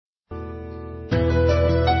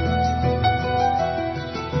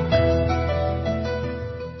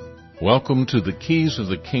Welcome to the Keys of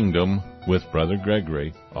the Kingdom with Brother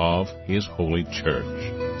Gregory of His Holy Church.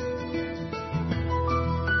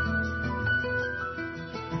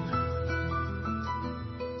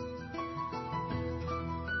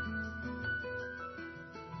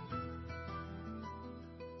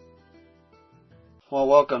 Well,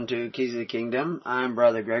 welcome to Keys of the Kingdom. I'm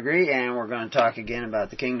Brother Gregory, and we're going to talk again about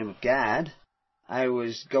the Kingdom of God. I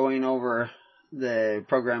was going over the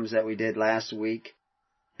programs that we did last week,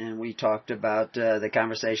 and we talked about the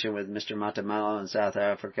conversation with Mr. Matamala in South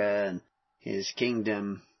Africa and his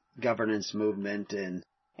kingdom governance movement, and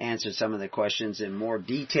answered some of the questions in more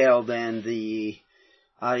detail than the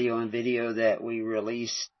audio and video that we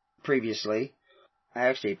released previously. I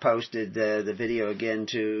actually posted the video again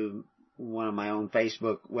to one of my own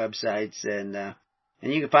Facebook websites, and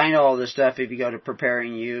you can find all this stuff if you go to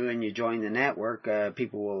Preparing You and you join the network.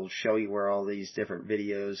 People will show you where all these different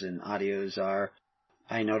videos and audios are.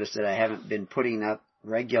 I noticed that I haven't been putting up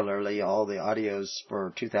regularly all the audios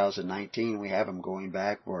for 2019. We have them going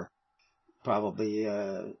back for probably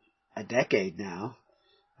a decade now,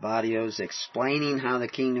 of audios explaining how the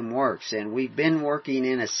kingdom works. And we've been working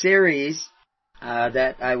in a series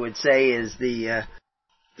that I would say is the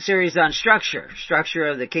series on structure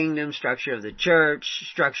of the kingdom, structure of the church,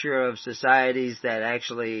 structure of societies that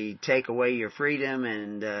actually take away your freedom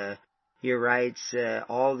and your rights.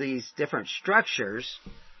 All these different structures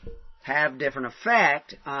have different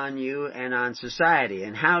effect on you and on society.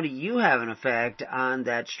 And how do you have an effect on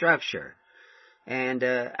that structure? And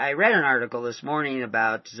I read an article this morning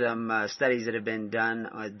about some studies that have been done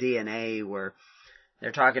on DNA, where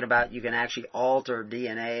they're talking about you can actually alter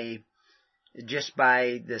DNA just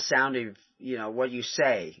by the sound of, what you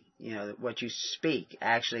say, what you speak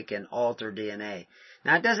actually can alter DNA.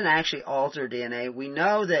 Now, it doesn't actually alter DNA. We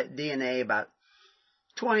know that DNA, about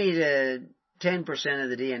 20 to 10% of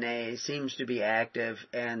the DNA seems to be active,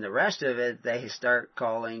 and the rest of it they start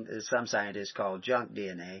calling, some scientists call junk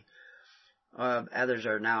DNA. Others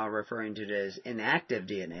are now referring to it as inactive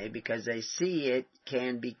DNA because they see it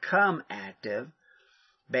can become active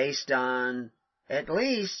based on at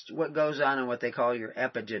least what goes on in what they call your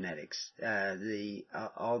epigenetics,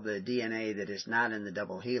 all the DNA that is not in the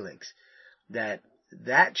double helix, that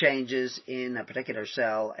changes in a particular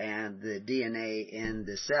cell and the DNA in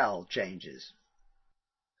the cell changes.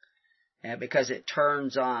 And because it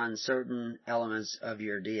turns on certain elements of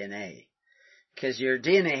your DNA. Because your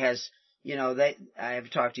DNA has, I have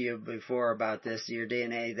talked to you before about this, your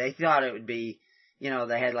DNA, they thought it would be,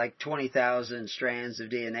 they had like 20,000 strands of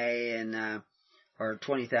DNA and, or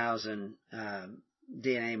 20,000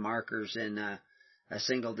 DNA markers in a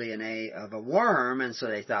single DNA of a worm, and so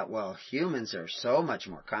they thought, well, humans are so much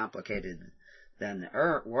more complicated than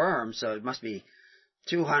the worm, so it must be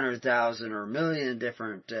 200,000 or a million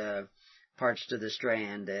different parts to the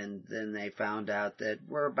strand, and then they found out that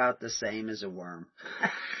we're about the same as a worm.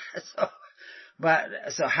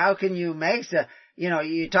 So how can you make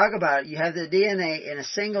you talk about, you have the DNA in a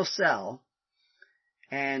single cell,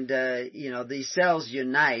 and, these cells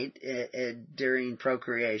unite during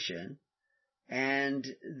procreation, and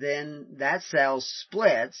then that cell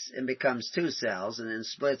splits and becomes 2 cells, and then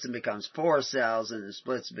splits and becomes 4 cells, and then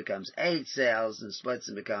splits and becomes 8 cells, and splits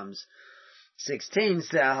and becomes 16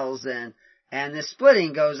 cells, and the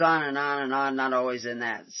splitting goes on and on and on, not always in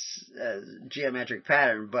that geometric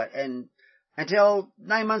pattern, but until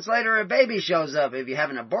 9 months later a baby shows up if you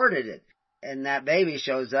haven't aborted it. And that baby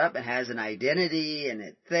shows up and has an identity, and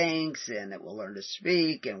it thinks, and it will learn to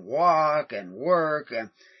speak and walk and work, and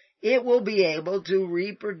it will be able to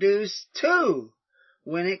reproduce too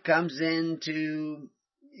when it comes into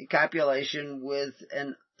copulation with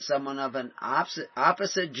someone of an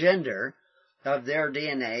opposite gender of their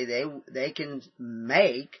DNA. They can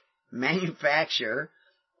manufacture,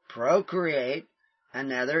 procreate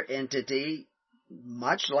another entity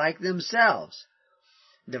much like themselves,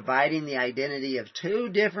 dividing the identity of 2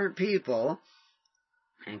 different people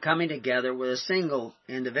and coming together with a single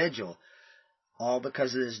individual, all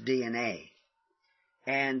because of this DNA.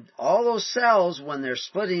 And all those cells, when they're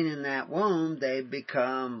splitting in that womb, they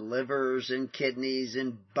become livers and kidneys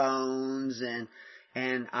and bones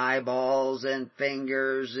and eyeballs and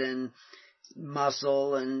fingers and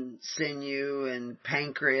muscle and sinew and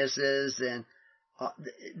pancreases, and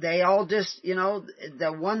they all just,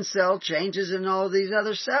 the one cell changes in all these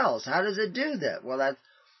other cells. How does it do that? Well, that's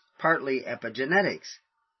partly epigenetics.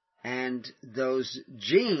 And those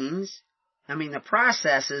genes, the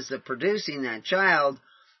processes of producing that child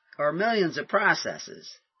are millions of processes.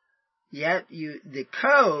 Yet the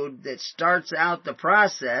code that starts out the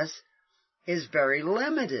process is very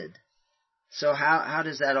limited. So how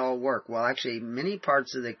does that all work? Well, actually, many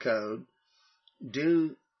parts of the code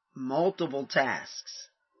do multiple tasks.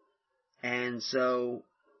 And so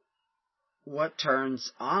what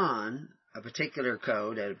turns on a particular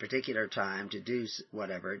code at a particular time to do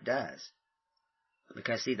whatever it does?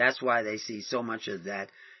 Because, see, that's why they see so much of that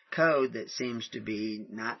code that seems to be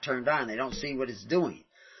not turned on. They don't see what it's doing.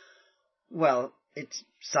 Well, it's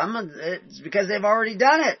because they've already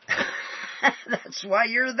done it. That's why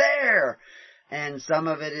you're there. And some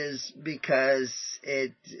of it is because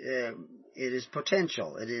it is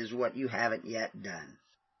potential. It is what you haven't yet done.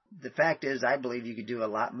 The fact is, I believe you could do a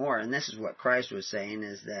lot more. And this is what Christ was saying,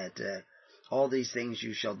 is that all these things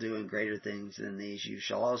you shall do, and greater things than these you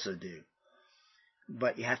shall also do.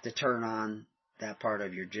 But you have to turn on that part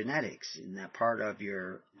of your genetics, and that part of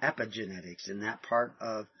your epigenetics, and that part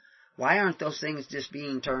of, why aren't those things just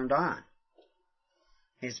being turned on?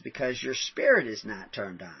 It's because your spirit is not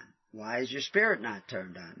turned on. Why is your spirit not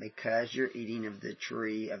turned on? Because you're eating of the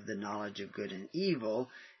tree of the knowledge of good and evil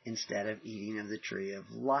instead of eating of the tree of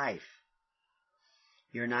life.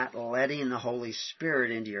 You're not letting the Holy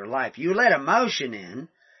Spirit into your life. You let emotion in,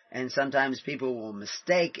 and sometimes people will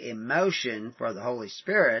mistake emotion for the Holy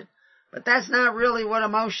Spirit, but that's not really what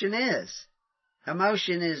emotion is.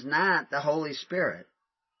 Emotion is not the Holy Spirit,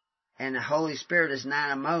 and the Holy Spirit is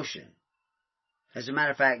not emotion. As a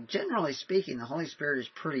matter of fact, generally speaking, the Holy Spirit is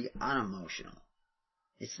pretty unemotional.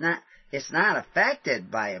 It's not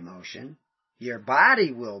affected by emotion. Your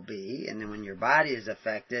body will be, and then when your body is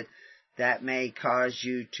affected, that may cause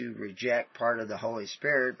you to reject part of the Holy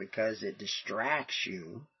Spirit because it distracts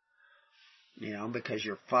you. Because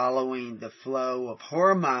you're following the flow of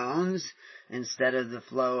hormones instead of the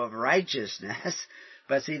flow of righteousness.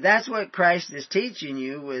 But see, that's what Christ is teaching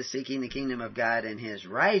you with seeking the kingdom of God and His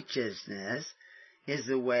righteousness, is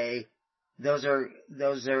the way. Those are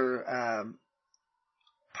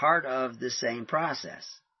part of the same process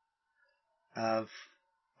of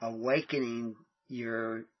awakening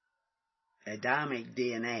your Adamic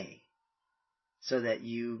DNA, so that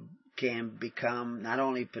you can become not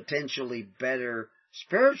only potentially better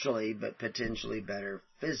spiritually, but potentially better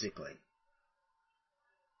physically.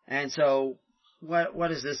 And so, what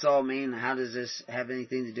does this all mean? How does this have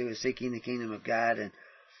anything to do with seeking the kingdom of God? And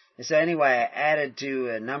so anyway, I added to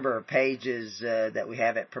a number of pages that we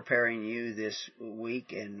have at Preparing You this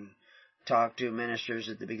week, and talked to ministers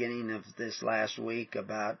at the beginning of this last week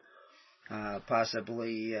about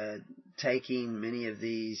possibly taking many of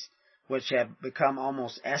these, which have become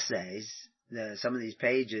almost essays. Some of these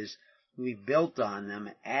pages, we built on them,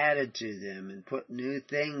 added to them, and put new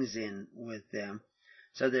things in with them,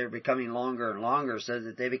 so they're becoming longer and longer, so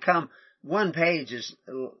that they become, one page is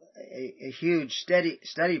a huge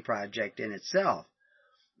study project in itself.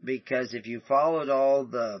 Because if you followed all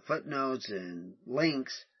the footnotes and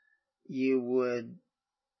links, you would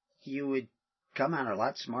come out a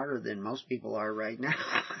lot smarter than most people are right now.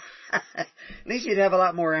 At least you'd have a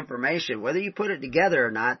lot more information. Whether you put it together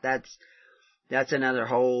or not, that's another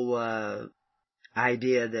whole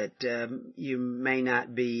idea that you may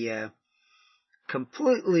not be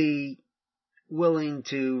completely willing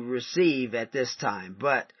to receive at this time.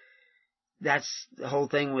 But that's the whole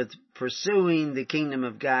thing with pursuing the kingdom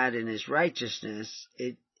of God and His righteousness.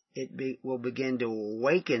 It will begin to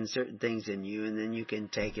awaken certain things in you, and then you can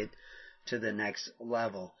take it to the next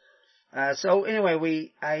level. So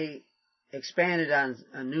anyway, I expanded on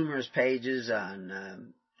numerous pages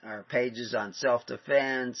on our pages on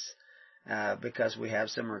self-defense, because we have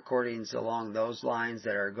some recordings along those lines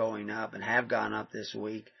that are going up and have gone up this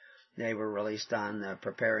week. They were released on the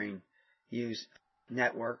Preparing You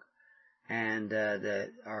network, and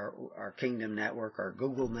our Kingdom network, our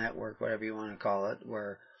Google network, whatever you want to call it,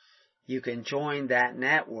 where you can join that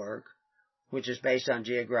network, which is based on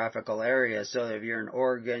geographical area. So if you're in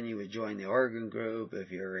Oregon, you would join the Oregon group.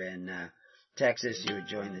 If you're in Texas, you would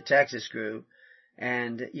join the Texas group.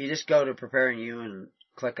 And you just go to Preparing You and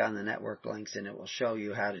click on the network links, and it will show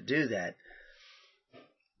you how to do that.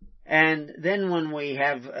 And then when we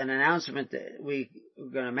have an announcement that we're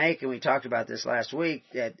going to make, and we talked about this last week,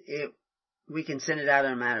 that we can send it out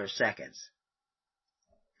in a matter of seconds.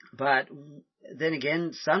 But then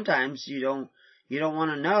again, sometimes you don't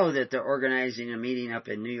want to know that they're organizing a meeting up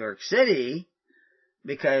in New York City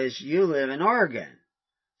because you live in Oregon.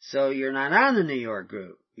 So you're not on the New York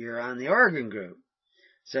group. You're on the Oregon group.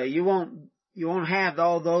 So you won't have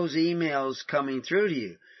all those emails coming through to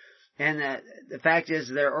you. And the fact is,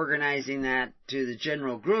 they're organizing that to the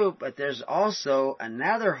general group, but there's also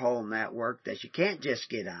another whole network that you can't just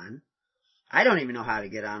get on. I don't even know how to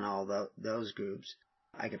get on all those groups.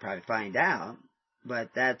 I could probably find out, but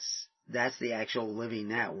that's that's the actual living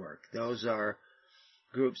network. Those are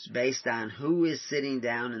groups based on who is sitting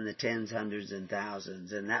down in the tens, hundreds, and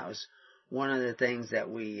thousands. And that was one of the things that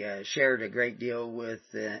we shared a great deal with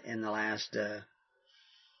in the last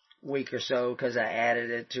week or so, because I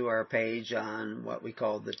added it to our page on what we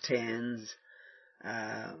call the tens.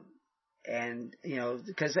 And, you know,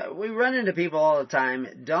 because we run into people all the time,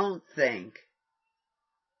 don't think,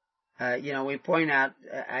 you know, we point out,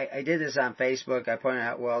 I did this on Facebook, I pointed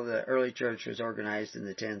out, well, the early church was organized in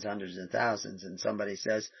the tens, hundreds, and thousands, and somebody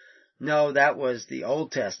says, no, that was the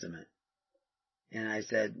Old Testament. And I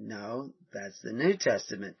said, no, that's the New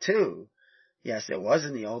Testament too. Yes, it was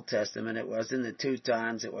in the Old Testament, it was in the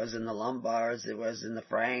Teutons, it was in the Lombards, it was in the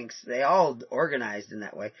Franks, they all organized in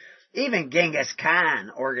that way. Even Genghis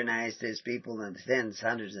Khan organized his people in the tens,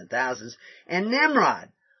 hundreds, and thousands, and Nimrod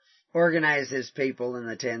organized his people in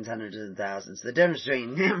the tens, hundreds, and thousands. The difference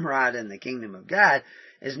between Nimrod and the kingdom of God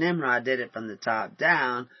is Nimrod did it from the top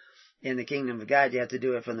down. In the kingdom of God, you have to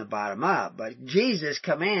do it from the bottom up. But Jesus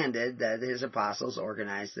commanded that his apostles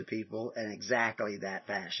organize the people in exactly that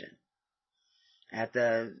fashion. At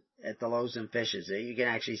the loaves and fishes, you can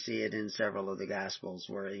actually see it in several of the Gospels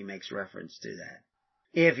where he makes reference to that.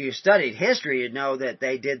 If you studied history, you'd know that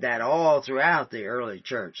they did that all throughout the early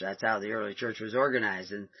church. That's how the early church was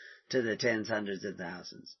organized into the tens, hundreds, and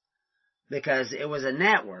thousands. Because it was a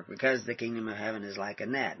network, because the kingdom of heaven is like a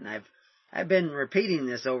net. And I've been repeating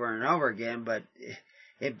this over and over again, but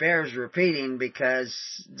it bears repeating because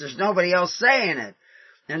there's nobody else saying it.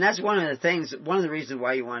 And that's one of the reasons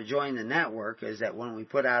why you want to join the network is that when we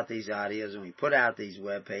put out these audios and we put out these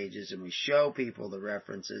web pages and we show people the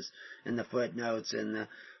references and the footnotes and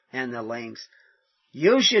the links,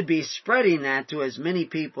 you should be spreading that to as many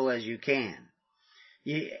people as you can.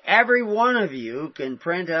 Every one of you can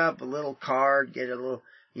print up a little card, get a little,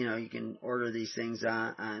 you know, you can order these things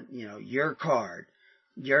on you know, your card,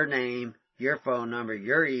 your name, your phone number,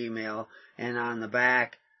 your email, and on the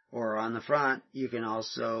back or on the front, you can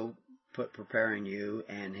also put Preparing You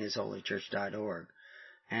and hisholychurch.org.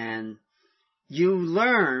 And you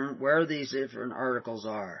learn where these different articles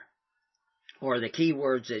are, or the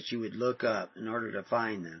keywords that you would look up in order to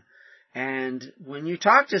find them. And when you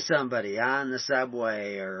talk to somebody on the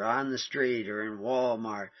subway or on the street or in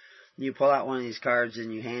Walmart, you pull out one of these cards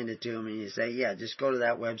and you hand it to them and you say, yeah, just go to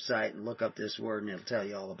that website and look up this word and it'll tell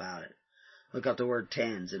you all about it. Look up the word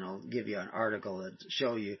tens and it'll give you an article that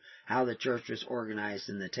show you how the church was organized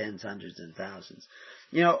in the tens, hundreds, and thousands.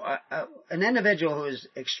 You know, an individual who is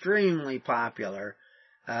extremely popular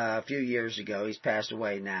a few years ago, he's passed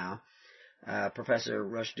away now, Professor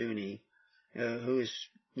Rushdoony, who is,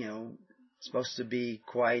 you know, supposed to be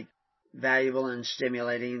quite valuable in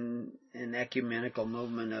stimulating an ecumenical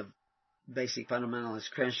movement of basic fundamentalist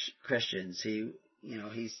Christians.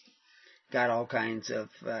 He's got all kinds of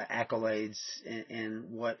accolades in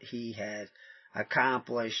what he had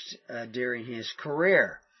accomplished during his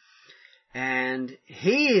career. And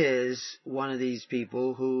he is one of these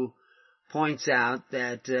people who points out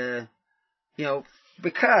that, you know,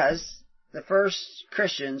 because the first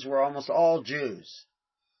Christians were almost all Jews.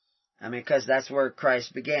 I mean, because that's where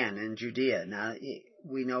Christ began, in Judea. Now,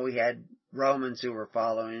 we know he had Romans who were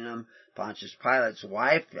following him. Pontius Pilate's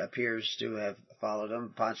wife appears to have followed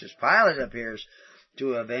him. Pontius Pilate appears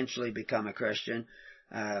to eventually become a Christian.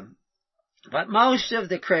 But most of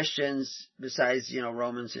the Christians, besides, you know,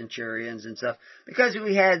 Roman centurions and stuff, because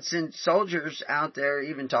we had soldiers out there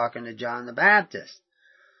even talking to John the Baptist.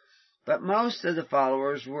 But most of the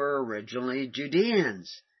followers were originally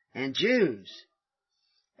Judeans and Jews.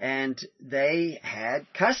 And they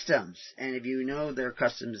had customs. And if you know their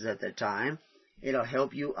customs at the time, it'll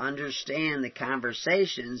help you understand the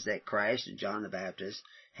conversations that Christ and John the Baptist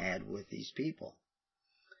had with these people.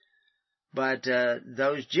 But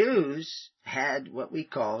those Jews had what we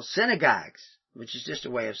call synagogues, which is just a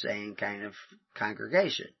way of saying kind of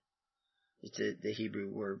congregation. It's the Hebrew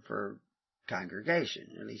word for congregation,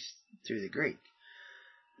 at least through the Greek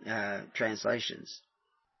translations.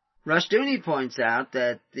 Rushdoony points out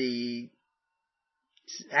that the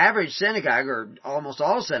average synagogue, or almost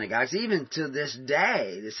all synagogues, even to this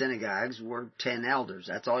day, the synagogues were 10 elders.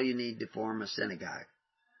 That's all you need to form a synagogue,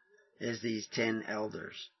 is these 10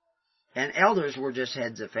 elders. And elders were just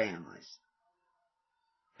heads of families.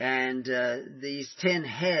 And these 10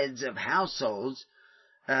 heads of households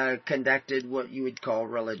conducted what you would call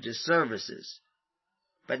religious services.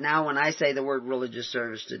 But now when I say the word religious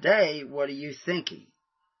service today, what are you thinking?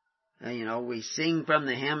 You know, we sing from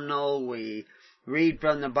the hymnal, we read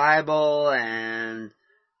from the Bible, and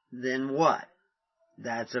then what?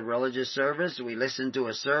 That's a religious service. We listen to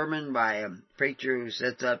a sermon by a preacher who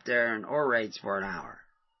sits up there and orates for an hour.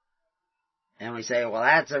 And we say, well,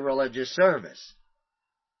 that's a religious service.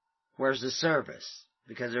 Where's the service?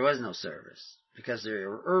 Because there was no service. Because the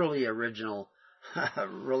early original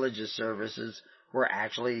religious services were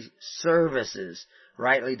actually services,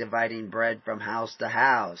 rightly dividing bread from house to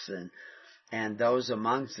house. And those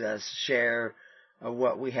amongst us share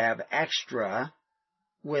what we have extra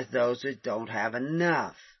with those that don't have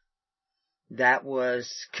enough. That was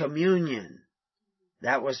communion.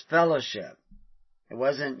 That was fellowship. It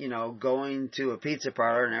wasn't, going to a pizza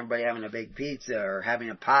parlor and everybody having a big pizza or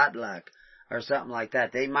having a potluck or something like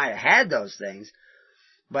that. They might have had those things,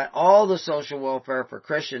 but all the social welfare for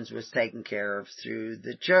Christians was taken care of through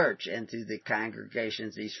the church and through the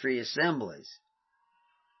congregations, these free assemblies.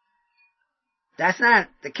 That's not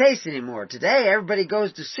the case anymore. Today, everybody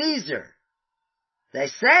goes to Caesar. They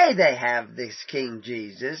say they have this King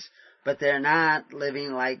Jesus, but they're not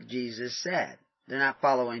living like Jesus said. They're not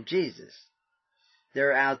following Jesus.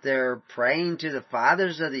 They're out there praying to the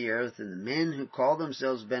fathers of the earth and the men who call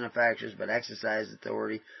themselves benefactors but exercise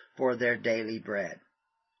authority for their daily bread,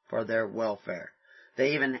 for their welfare.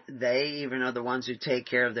 They even are the ones who take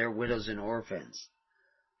care of their widows and orphans.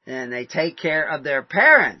 And they take care of their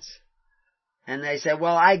parents. And they say,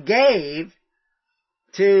 well, I gave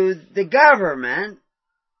to the government,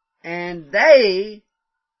 and they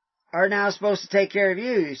are now supposed to take care of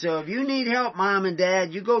you. So if you need help, Mom and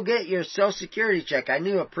Dad, you go get your Social Security check. I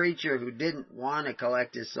knew a preacher who didn't want to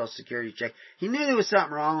collect his Social Security check. He knew there was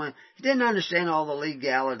something wrong with it. He didn't understand all the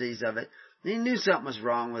legalities of it. He knew something was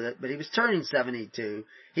wrong with it, but he was turning 72.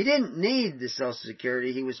 He didn't need the Social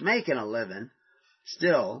Security. He was making a living,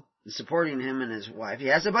 still, supporting him and his wife. He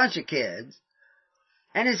has a bunch of kids.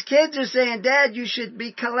 And his kids are saying, Dad, you should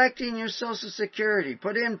be collecting your Social Security.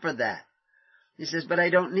 Put in for that. He says, but I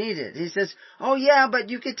don't need it. He says, oh yeah, but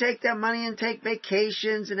you could take that money and take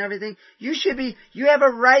vacations and everything. You have a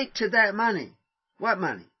right to that money. What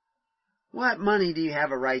money? What money do you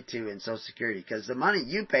have a right to in Social Security? Because the money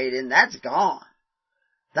you paid in, that's gone.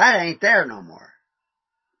 That ain't there no more.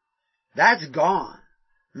 That's gone.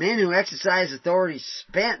 Men who exercise authority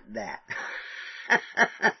spent that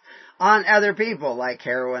on other people like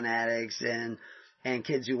heroin addicts and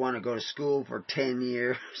kids who want to go to school for 10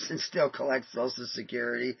 years and still collect Social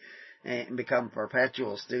Security and become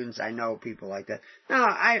perpetual students. I know people like that. Now,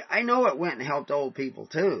 I know it went and helped old people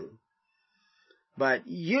too. But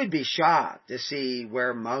you'd be shocked to see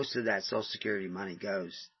where most of that Social Security money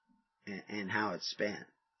goes and how it's spent.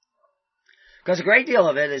 Because a great deal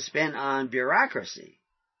of it is spent on bureaucracy.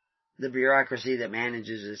 The bureaucracy that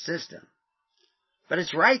manages the system. But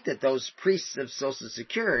it's right that those priests of Social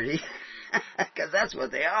Security, because that's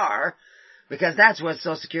what they are, because that's what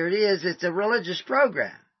Social Security is, it's a religious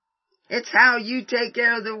program. It's how you take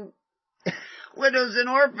care of the widows and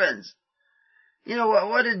orphans.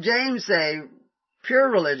 What did James say pure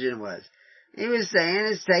religion was? He was saying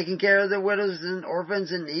it's taking care of the widows and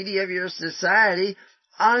orphans and needy of your society,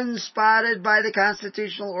 unspotted by the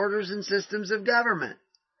constitutional orders and systems of government.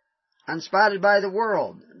 Unspotted by the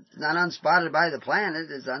world. It's not unspotted by the planet,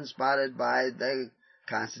 it's unspotted by the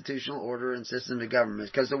constitutional order and system of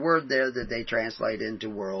government. Because the word there that they translate into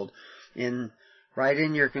world, right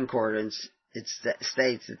in your concordance, it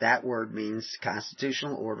states that word means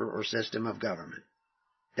constitutional order or system of government.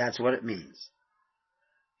 That's what it means.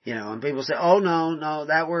 And people say, oh no,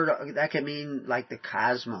 that word, that can mean like the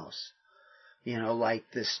cosmos. Like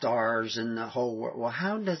the stars and the whole world. Well,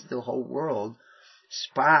 how does the whole world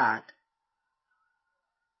spot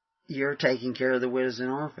you're taking care of the widows and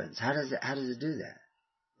orphans? How does it do that?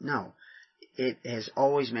 No. It has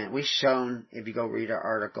always meant, we've shown, if you go read our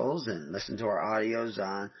articles and listen to our audios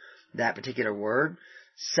on that particular word,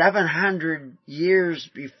 700 years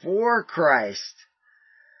before Christ,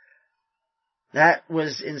 that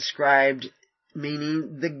was inscribed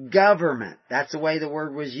meaning the government. That's the way the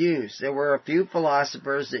word was used. There were a few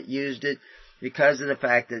philosophers that used it because of the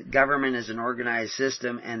fact that government is an organized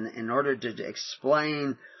system, and in order to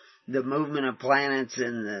explain the movement of planets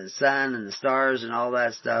and the sun and the stars and all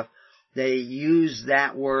that stuff, they use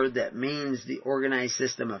that word that means the organized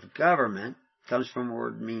system of government. It comes from the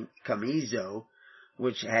word kamizo,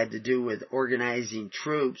 which had to do with organizing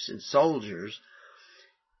troops and soldiers.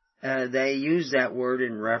 They use that word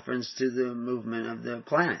in reference to the movement of the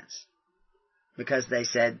planets. Because they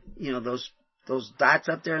said, those dots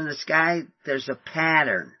up there in the sky, there's a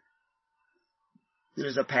pattern.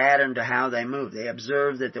 There's a pattern to how they move. They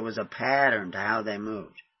observed that there was a pattern to how they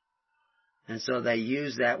moved. And so they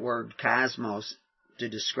used that word cosmos to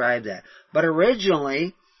describe that. But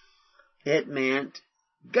originally, it meant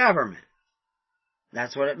government.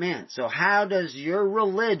 That's what it meant. So how does your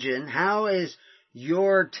religion, how is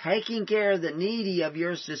your taking care of the needy of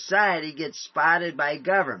your society get spotted by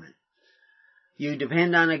government? You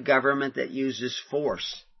depend on a government that uses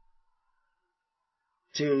force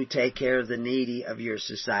to take care of the needy of your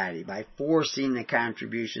society by forcing the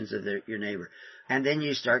contributions of your neighbor. And then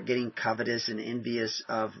you start getting covetous and envious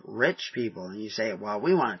of rich people, and you say, well,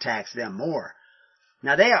 we want to tax them more.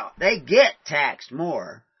 Now they get taxed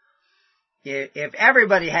more. If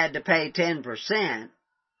everybody had to pay 10%,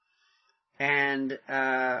 and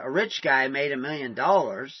a rich guy made $1 million,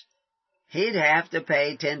 he'd have to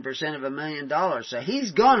pay 10% of $1 million. So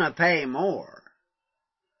he's gonna pay more.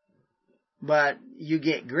 But you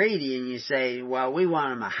get greedy and you say, well, we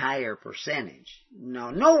want him a higher percentage. No,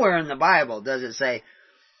 nowhere in the Bible does it say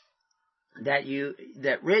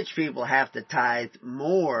that rich people have to tithe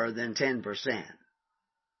more than 10%.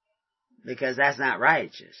 Because that's not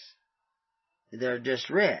righteous. They're just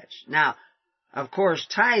rich. Now, of course,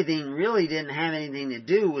 tithing really didn't have anything to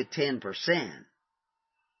do with 10%.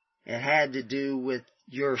 It had to do with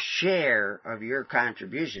your share of your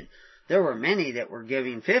contribution. There were many that were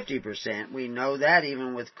giving 50%. We know that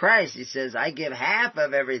even with Christ. He says, I give half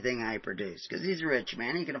of everything I produce. Because he's a rich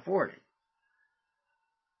man. He can afford it.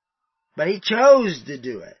 But he chose to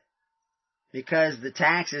do it. Because the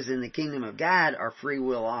taxes in the kingdom of God are free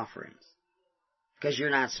will offerings. Because you're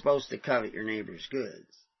not supposed to covet your neighbor's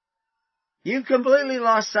goods. You've completely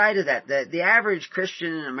lost sight of that. The average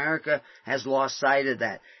Christian in America has lost sight of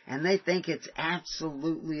that. And they think it's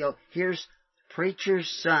absolutely... Here's preachers'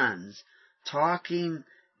 sons talking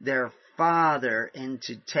their father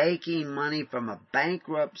into taking money from a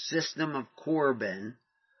bankrupt system of Corbin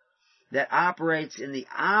that operates in the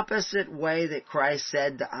opposite way that Christ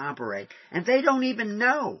said to operate. And they don't even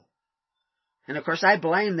know. And of course I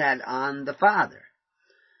blame that on the father.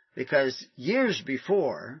 Because years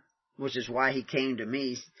before, which is why he came to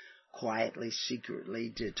me quietly,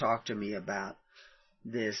 secretly, to talk to me about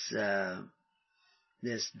this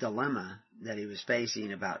dilemma that he was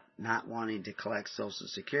facing about not wanting to collect Social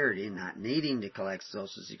Security, not needing to collect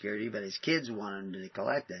Social Security, but his kids want him to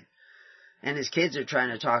collect it. And his kids are trying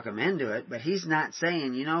to talk him into it, but he's not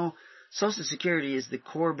saying, Social Security is the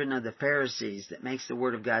Corbin of the Pharisees that makes the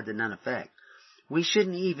Word of God to none effect. We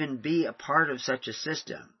shouldn't even be a part of such a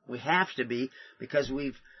system. We have to be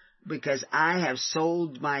because I have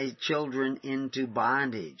sold my children into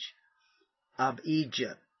bondage of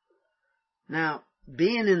Egypt. Now,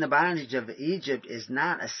 being in the bondage of Egypt is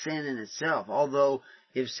not a sin in itself, although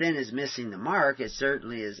if sin is missing the mark, it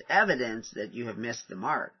certainly is evidence that you have missed the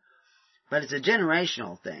mark. But it's a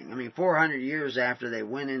generational thing. 400 years after they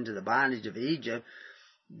went into the bondage of Egypt,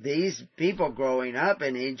 these people growing up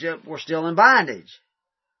in Egypt were still in bondage.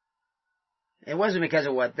 It wasn't because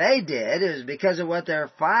of what they did, it was because of what their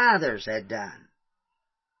fathers had done.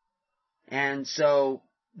 And so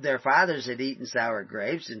their fathers had eaten sour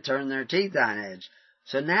grapes and turned their teeth on edge.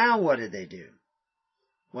 So now what do?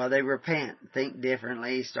 Well, they repent, think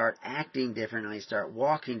differently, start acting differently, start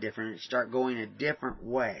walking differently, start going a different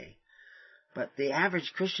way. But the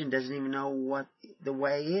average Christian doesn't even know what the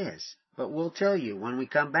way is. But we'll tell you when we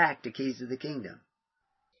come back to Keys of the Kingdom.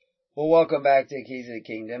 Well, welcome back to Keys of the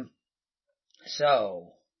Kingdom.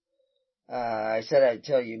 So, I said I'd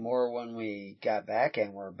tell you more when we got back,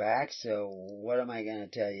 and we're back, so what am I going to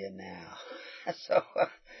tell you now?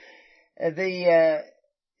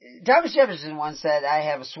 Thomas Jefferson once said, I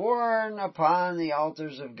have sworn upon the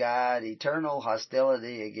altars of God eternal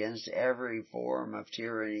hostility against every form of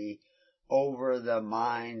tyranny over the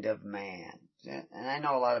mind of man. And I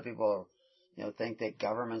know a lot of people, think that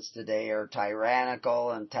governments today are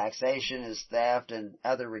tyrannical and taxation is theft and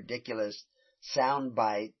other ridiculous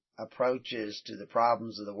soundbite approaches to the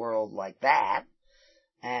problems of the world like that.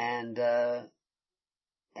 And the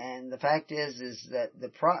fact is that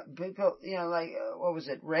people, what was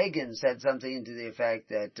it? Reagan said something to the effect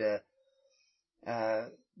that,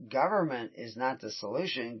 government is not the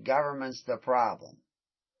solution, government's the problem.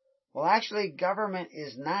 Well, actually, government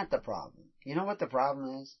is not the problem. You know what the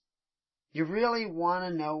problem is? You really want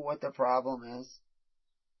to know what the problem is?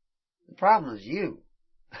 The problem is you.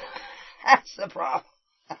 That's the problem.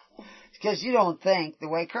 Because you don't think the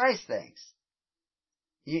way Christ thinks.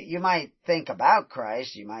 You might think about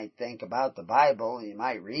Christ, you might think about the Bible, you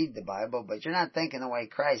might read the Bible, but you're not thinking the way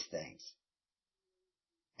Christ thinks.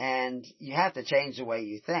 And you have to change the way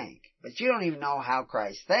you think. But you don't even know how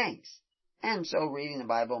Christ thinks. And so reading the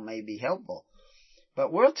Bible may be helpful.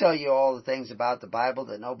 But we'll tell you all the things about the Bible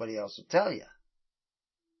that nobody else will tell you.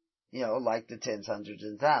 Like the tens, hundreds,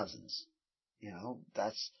 and thousands.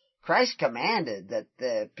 That's Christ commanded that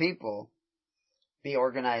the people be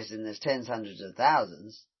organized in this tens, hundreds of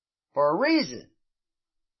thousands for a reason.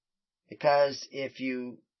 Because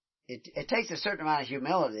it takes a certain amount of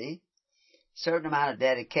humility, a certain amount of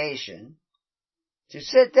dedication to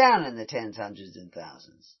sit down in the tens, hundreds, and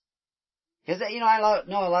thousands. Because, I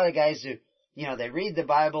know a lot of guys who, they read the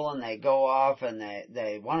Bible and they go off and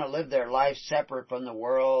they want to live their life separate from the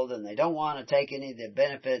world and they don't want to take any of the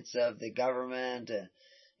benefits of the government and,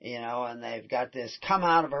 and they've got this, come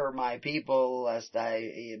out of her, my people, lest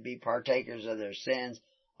I be partakers of their sins.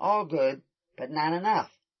 All good, but not enough.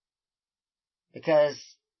 Because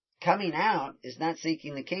coming out is not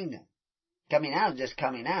seeking the kingdom. Coming out is just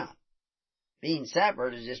coming out. Being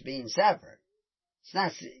separate is just being separate. It's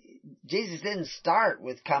not, Jesus didn't start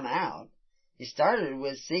with come out. He started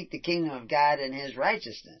with seek the kingdom of God and His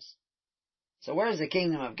righteousness. So where's the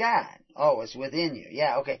kingdom of God? Oh, it's within you.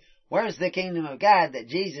 Yeah, okay. Where's the kingdom of God that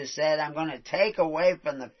Jesus said, I'm going to take away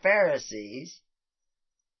from the Pharisees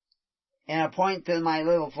and appoint to my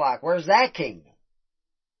little flock? Where's that kingdom?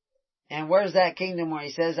 And where's that kingdom where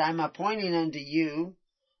He says, I'm appointing unto you,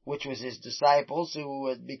 which was His disciples who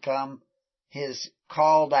would become His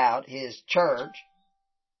called out, His church.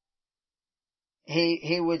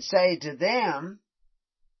 He would say to them,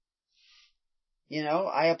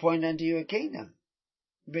 I appoint unto you a kingdom.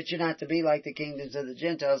 But you're not to be like the kingdoms of the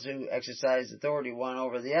Gentiles who exercise authority one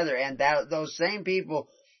over the other. And those same people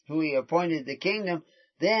who He appointed the kingdom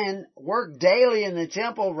then work daily in the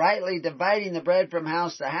temple, rightly dividing the bread from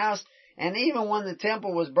house to house. And even when the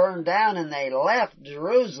temple was burned down and they left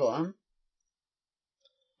Jerusalem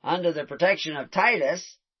under the protection of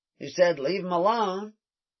Titus, who said, leave them alone,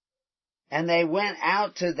 and they went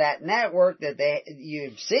out to that network that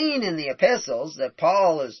you've seen in the epistles, that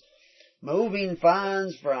Paul is moving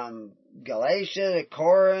funds from Galatia to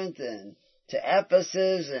Corinth and to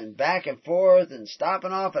Ephesus and back and forth and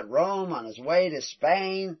stopping off at Rome on his way to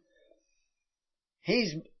Spain.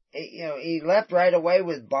 He left right away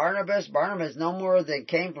with Barnabas. Barnabas no more than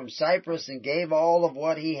came from Cyprus and gave all of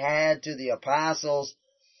what he had to the apostles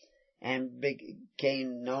and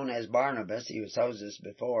became known as Barnabas. He was Moses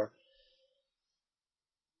before.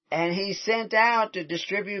 And he sent out to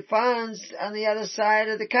distribute funds on the other side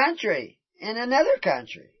of the country, in another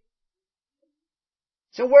country.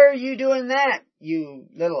 So where are you doing that, you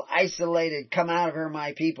little isolated, come out of her,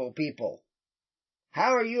 my people?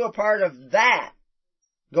 How are you a part of that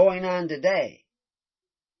going on today?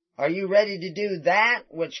 Are you ready to do that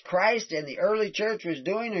which Christ and the early church was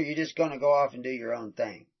doing, or are you just going to go off and do your own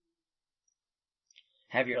thing?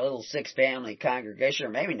 Have your little 6-family congregation, or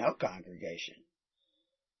maybe no congregation,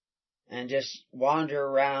 and just wander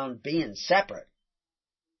around being separate.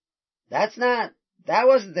 That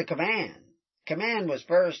wasn't the command. Command was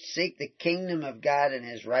first, seek the kingdom of God and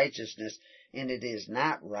His righteousness, and it is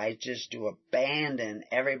not righteous to abandon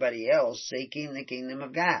everybody else seeking the kingdom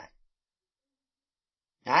of God.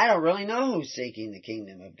 Now, I don't really know who's seeking the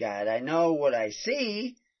kingdom of God. I know what I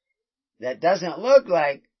see that doesn't look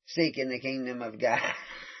like seeking the kingdom of God.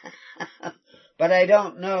 But I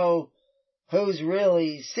don't know who's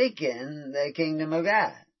really seeking the kingdom of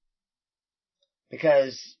God.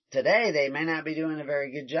 Because today they may not be doing a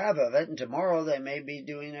very good job of it, and tomorrow they may be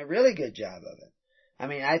doing a really good job of it.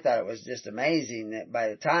 I thought it was just amazing that by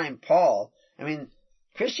the time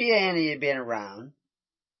Christianity had been around.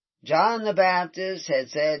 John the Baptist had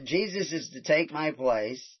said, Jesus is to take my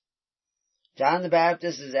place. John the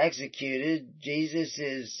Baptist is executed. Jesus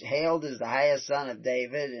is hailed as the highest son of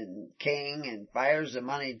David and king, and fires the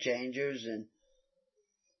money changers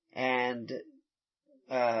and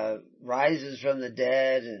rises from the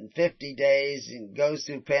dead in 50 days and goes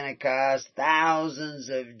through Pentecost. Thousands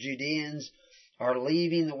of Judeans are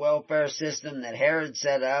leaving the welfare system that Herod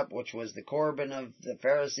set up, which was the Corban of the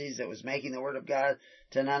Pharisees that was making the Word of God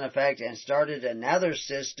to none effect, and started another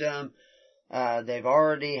system. They've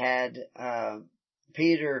already had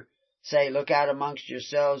Peter say, look out amongst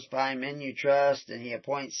yourselves, find men you trust, and he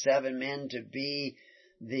appoints 7 men to be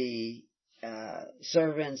the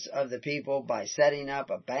servants of the people by setting up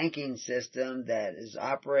a banking system that is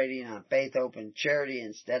operating on faith, hope, and charity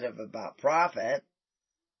instead of about profit,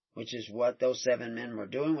 which is what those 7 men were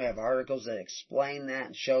doing. We have articles that explain that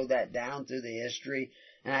and show that down through the history,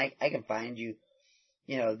 and I can find you,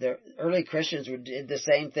 the early Christians did the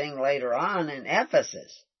same thing later on in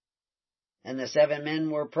Ephesus. And the 7 men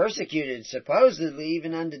were persecuted, supposedly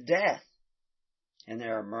even unto death. And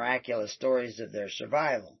there are miraculous stories of their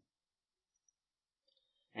survival.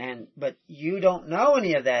 But you don't know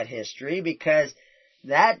any of that history because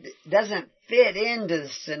that doesn't fit into the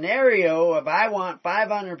scenario of I want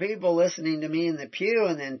 500 people listening to me in the pew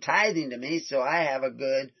and then tithing to me so I have a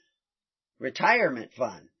good retirement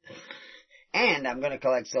fund. And I'm going to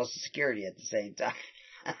collect Social Security at the same time.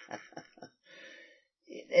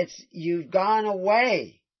 You've gone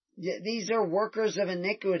away. These are workers of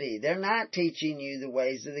iniquity. They're not teaching you the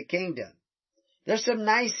ways of the kingdom. There's some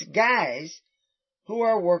nice guys who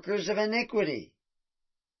are workers of iniquity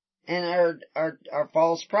and are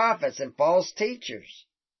false prophets and false teachers.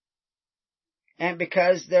 And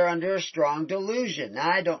because they're under a strong delusion. Now,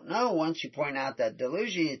 I don't know, once you point out that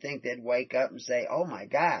delusion, you think they'd wake up and say, oh my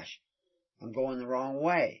gosh, I'm going the wrong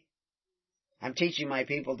way. I'm teaching my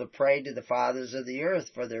people to pray to the fathers of the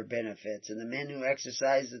earth for their benefits and the men who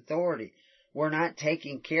exercise authority. We're not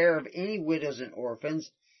taking care of any widows and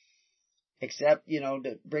orphans except,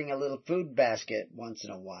 to bring a little food basket once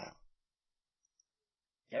in a while.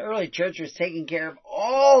 The early church was taking care of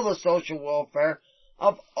all the social welfare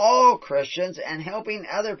of all Christians and helping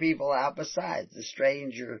other people out besides the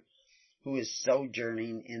stranger who is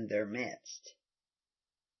sojourning in their midst.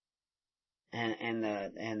 And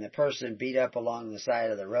the person beat up along the side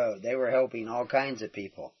of the road. They were helping all kinds of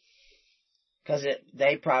people. Because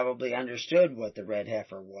they probably understood what the red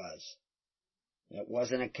heifer was. It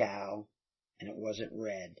wasn't a cow, and it wasn't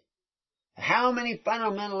red. How many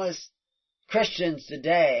fundamentalist Christians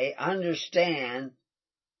today understand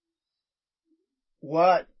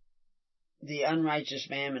what the unrighteous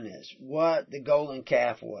mammon is, what the golden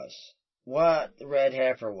calf was, what the red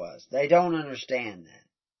heifer was? They don't understand that.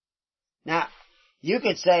 Now, you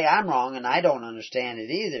could say I'm wrong and I don't understand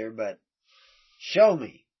it either, but show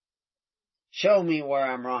me. Show me where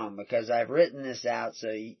I'm wrong, because I've written this out so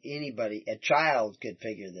anybody, a child, could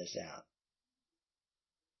figure this out.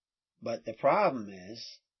 But the problem is,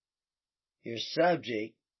 you're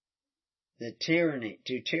subject to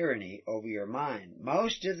tyranny over your mind.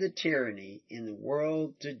 Most of the tyranny in the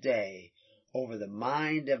world today over the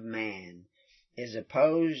mind of man is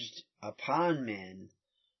imposed upon men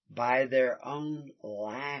by their own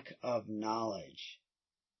lack of knowledge,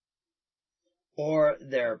 or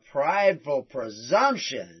their prideful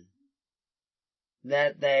presumption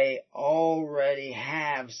that they already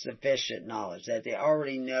have sufficient knowledge, that they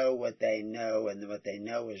already know what they know and what they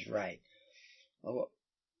know is right. Well,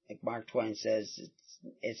 like Mark Twain says,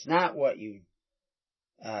 it's not what you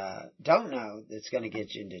don't know that's going to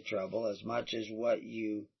get you into trouble as much as what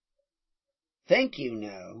you think you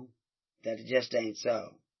know, that it just ain't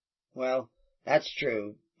so. Well, that's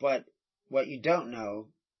true, but what you don't know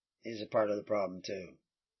is a part of the problem too.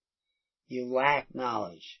 You lack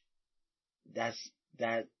knowledge.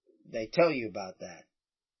 They tell you about that.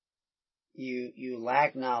 You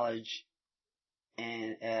lack knowledge,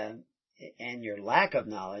 and your lack of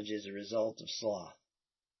knowledge is a result of sloth.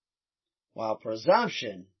 While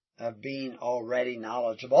presumption of being already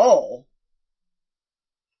knowledgeable,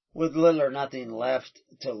 with little or nothing left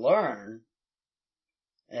to learn,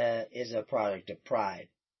 is a product of pride.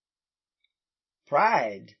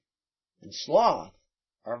 Pride and sloth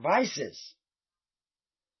are vices.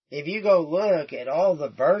 If you go look at all the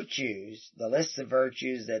virtues, the list of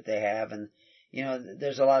virtues that they have, and,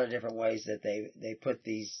 there's a lot of different ways that they put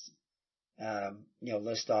these,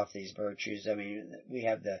 list off these virtues. I mean, we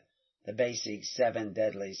have the basic 7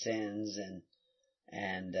 deadly sins,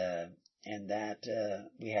 and that,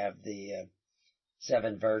 we have the,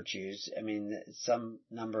 7 virtues. I mean, some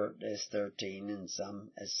number is 13 and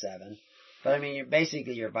some is 7. But I mean,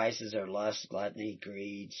 basically your vices are lust, gluttony,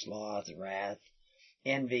 greed, sloth, wrath,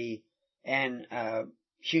 envy, and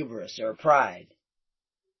hubris or pride.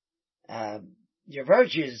 Your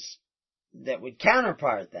virtues that would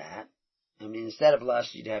counterpart that, I mean, instead of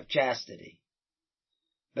lust, you'd have chastity.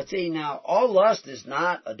 But see, now, all lust is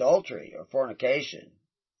not adultery or fornication.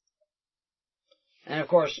 And of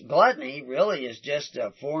course, gluttony really is just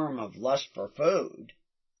a form of lust for food.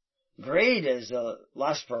 Greed is a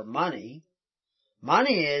lust for money.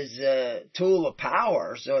 Money is a tool of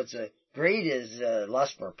power, so greed is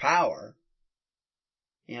lust for power.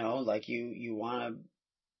 Like you want to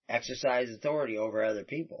exercise authority over other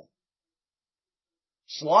people.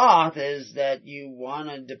 Sloth is that you want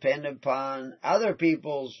to depend upon other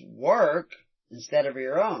people's work instead of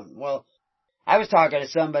your own. Well, I was talking to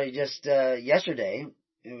somebody just yesterday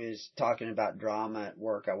who was talking about drama at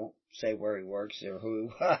work. I won't say where he works or who he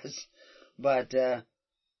was, but they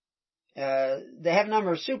have a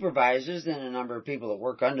number of supervisors and a number of people that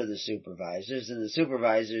work under the supervisors, and the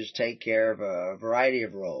supervisors take care of a variety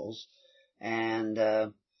of roles, and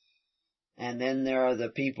then there are the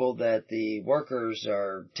people that the workers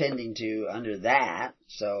are tending to under that.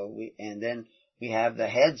 And then we have the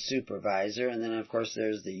head supervisor, and then of course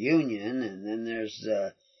there's the union, and then there's,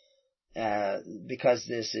 because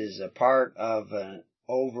this is a part of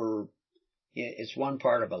it's one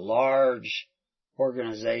part of a large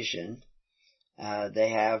organization, they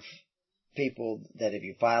have people that if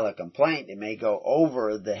you file a complaint, it may go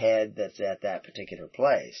over the head that's at that particular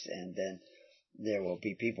place, and then there will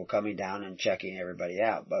be people coming down and checking everybody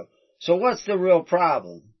out. So what's the real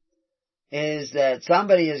problem? Is that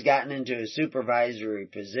somebody has gotten into a supervisory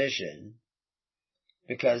position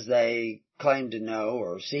because they claim to know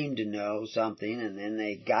or seem to know something, and then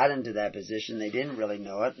they got into that position, they didn't really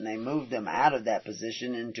know it, and they moved them out of that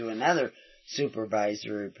position into another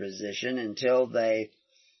supervisory position until they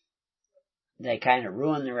kind of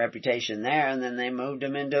ruined their reputation there, and then they moved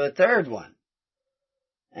him into a third one.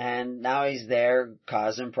 And now he's there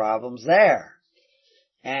causing problems there.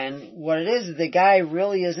 And what it is, the guy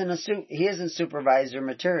really he isn't supervisor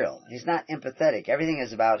material. He's not empathetic. Everything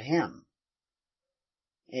is about him.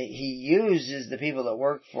 He uses the people that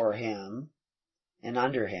work for him and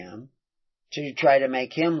under him to try to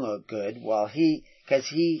make him look good because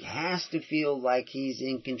he has to feel like he's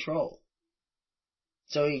in control.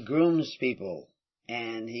 So he grooms people,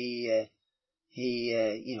 and he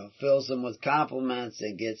fills them with compliments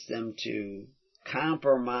and gets them to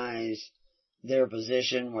compromise their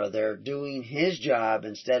position where they're doing his job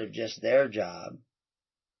instead of just their job.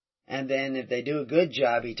 And then if they do a good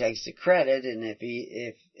job, he takes the credit, and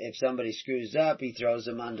if somebody screws up, he throws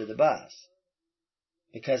them under the bus.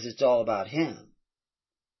 Because it's all about him.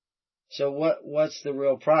 So what's the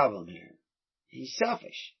real problem here? He's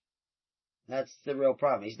selfish. That's the real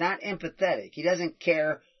problem. He's not empathetic. He doesn't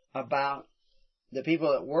care about the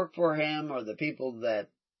people that work for him or the people that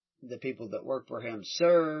work for him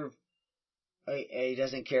serve. He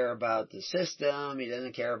doesn't care about the system. He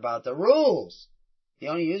doesn't care about the rules. He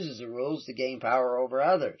only uses the rules to gain power over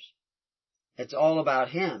others. It's all about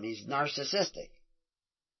him. He's narcissistic.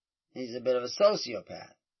 He's a bit of a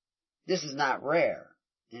sociopath. This is not rare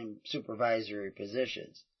in supervisory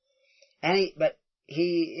positions. But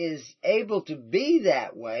he is able to be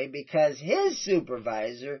that way because his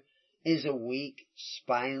supervisor is a weak,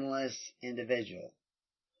 spineless individual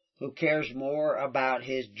who cares more about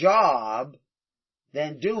his job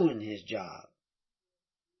than doing his job.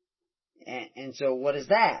 And so what is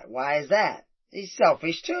that? Why is that? He's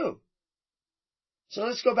selfish too. So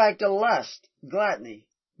let's go back to lust, gluttony,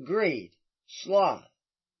 greed, sloth.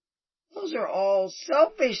 Those are all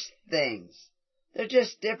selfish things. They're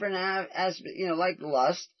just different aspects. Like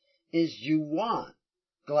lust is you want.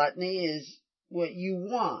 Gluttony is what you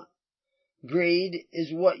want. Greed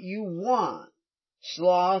is what you want.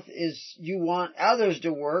 Sloth is you want others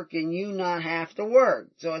to work and you not have to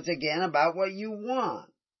work. So it's again about what you want.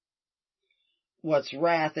 What's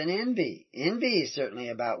wrath and envy? Envy is certainly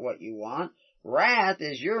about what you want. Wrath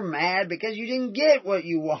is you're mad because you didn't get what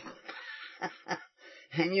you want.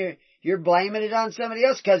 And you're blaming it on somebody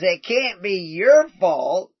else because it can't be your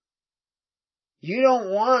fault. You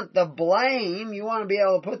don't want the blame. You want to be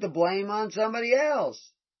able to put the blame on somebody else.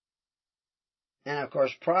 And of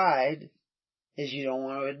course, pride is you don't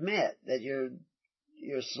want to admit that you're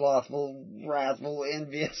slothful, wrathful,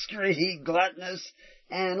 envious, greedy, gluttonous,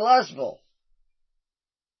 and lustful.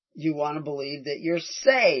 You want to believe that you're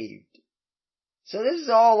saved. So this is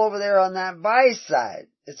all over there on that vice side.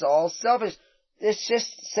 It's all selfish. It's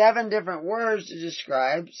just 7 different words to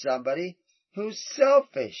describe somebody who's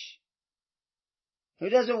selfish, who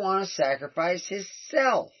doesn't want to sacrifice his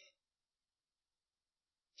self.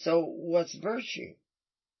 So what's virtue?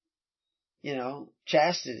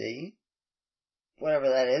 Chastity, whatever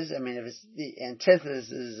that is. I mean, if it's the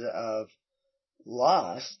antithesis of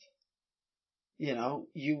lust,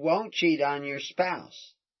 you won't cheat on your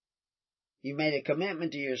spouse. You made a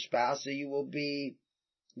commitment to your spouse, so you will be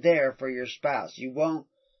there for your spouse. You won't,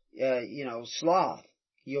 sloth.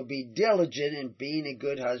 You'll be diligent in being a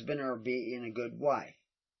good husband or being a good wife.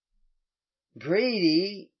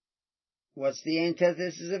 Greedy, what's the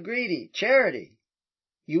antithesis of greedy? Charity.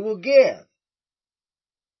 You will give.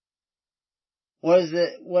 What is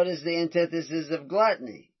the antithesis of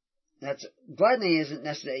gluttony? Gluttony isn't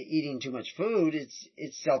necessarily eating too much food,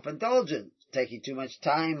 it's self-indulgent, taking too much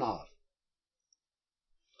time off.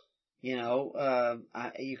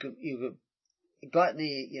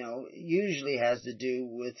 Gluttony, usually has to do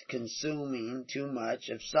with consuming too much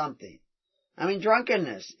of something. I mean,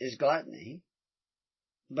 drunkenness is gluttony,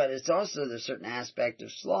 but it's also there's a certain aspect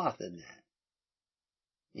of sloth in that.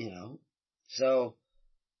 So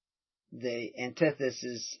the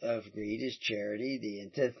antithesis of greed is charity. The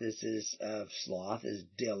antithesis of sloth is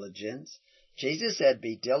diligence. Jesus said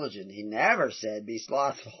be diligent. He never said be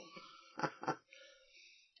slothful.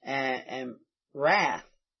 and wrath.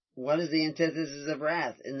 What is the antithesis of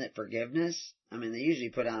wrath? Isn't it forgiveness? I mean, they usually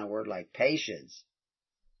put on a word like patience.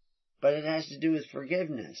 But it has to do with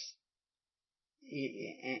forgiveness,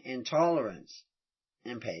 and tolerance,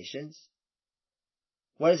 and patience.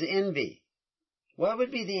 What is envy? What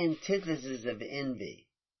would be the antithesis of envy?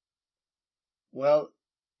 Well,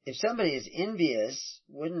 if somebody is envious,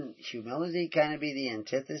 wouldn't humility kind of be the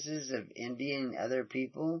antithesis of envying other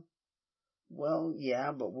people? Well,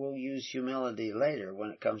 yeah, but we'll use humility later when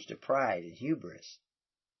it comes to pride and hubris.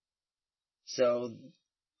 So,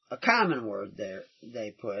 a common word there they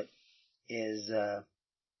put is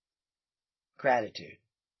gratitude.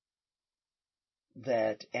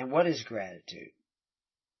 And what is gratitude?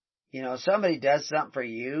 You know, if somebody does something for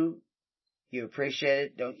you, you appreciate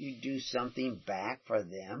it, don't you do something back for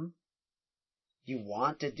them? You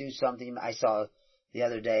want to do something. I saw the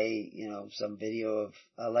other day, some video of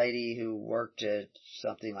a lady who worked at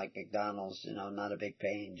something like McDonald's, not a big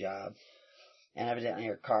paying job. And evidently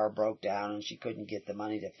her car broke down and she couldn't get the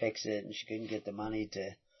money to fix it, and she couldn't get the money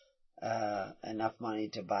enough money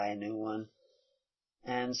to buy a new one.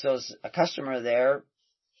 And so a customer there,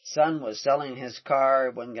 son was selling his car,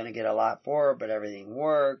 wasn't going to get a lot for it, but everything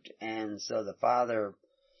worked. And so the father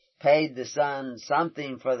paid the son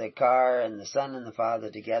something for the car, and the son and the father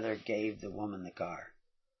together gave the woman the car.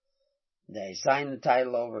 They signed the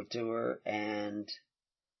title over to her and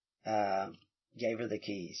gave her the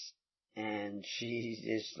keys. And she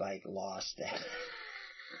just lost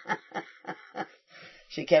it.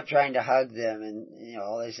 She kept trying to hug them, and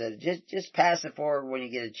all they said, just pass it forward when you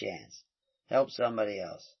get a chance. Help somebody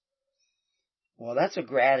else. Well, that's a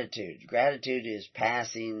gratitude. Gratitude is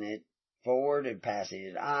passing it forward and passing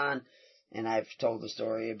it on. And I've told the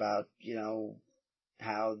story about,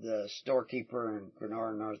 how the storekeeper in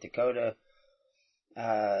Grenora, North Dakota,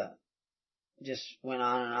 just went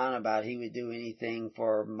on and on about he would do anything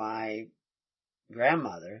for my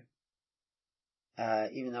grandmother.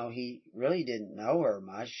 Even though he really didn't know her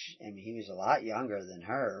much. I mean, he was a lot younger than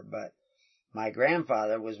her, but my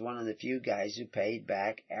grandfather was one of the few guys who paid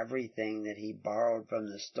back everything that he borrowed from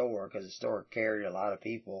the store, because the store carried a lot of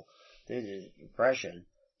people through the Depression.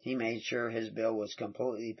 He made sure his bill was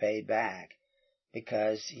completely paid back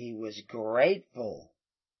because he was grateful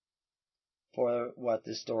for what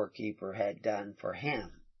the storekeeper had done for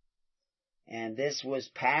him. And this was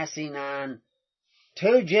passing on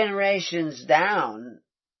 2 generations down.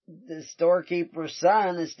 The storekeeper's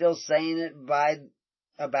son is still saying it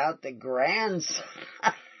about the grandson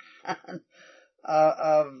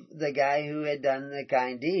of the guy who had done the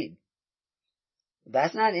kind deed.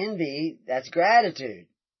 That's not envy, that's gratitude.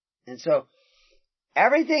 And so,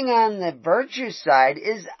 everything on the virtue side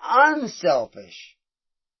is unselfish.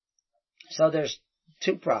 So there's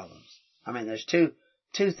 2 problems. I mean, there's two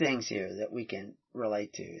things here that we can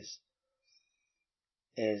relate to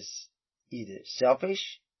is either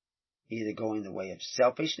selfish, either going the way of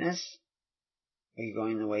selfishness, or you're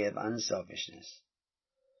going the way of unselfishness.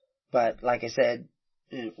 But like I said,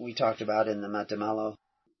 we talked about in the Matamalo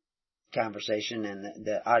conversation and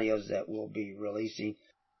the audios that we'll be releasing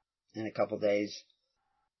in a couple days,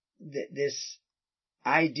 this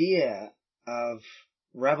idea of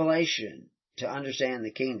revelation to understand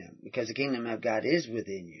the kingdom, because the kingdom of God is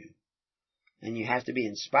within you, and you have to be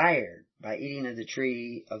inspired by eating of the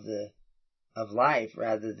tree of life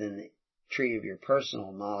rather than the tree of your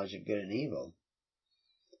personal knowledge of good and evil.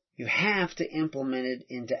 You have to implement it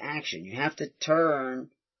into action. You have to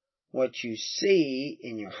turn what you see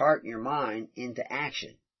in your heart and your mind into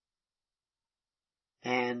action.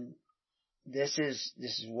 And this is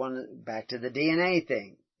back to the DNA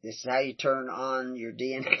thing. This is how you turn on your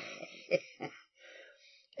DNA.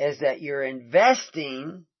 Is that you're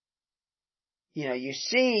investing, you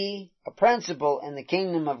see a principle in the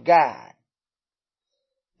kingdom of God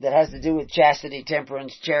that has to do with chastity,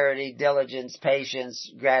 temperance, charity, diligence,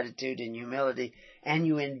 patience, gratitude, and humility, and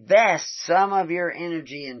you invest some of your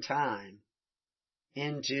energy and time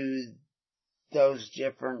into those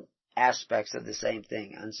different aspects of the same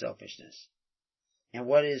thing, unselfishness. And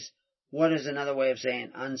what is another way of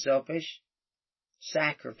saying unselfish?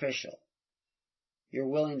 Sacrificial. You're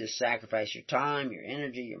willing to sacrifice your time, your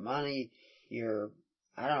energy, your money,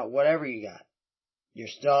 whatever you got, your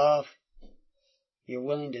stuff. You're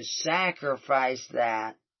willing to sacrifice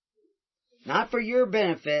that, not for your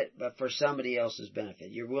benefit, but for somebody else's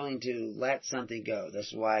benefit. You're willing to let something go.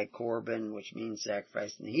 That's why Korban, which means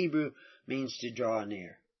sacrifice in the Hebrew, means to draw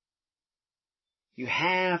near. You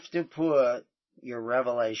have to put your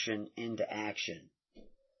revelation into action.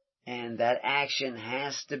 And that action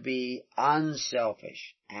has to be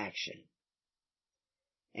unselfish action.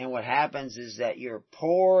 And what happens is that you're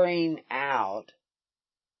pouring out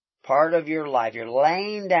part of your life, you're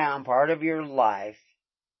laying down part of your life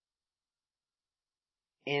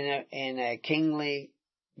in a kingly,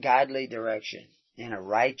 godly direction, in a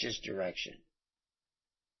righteous direction.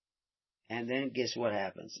 And then guess what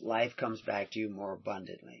happens? Life comes back to you more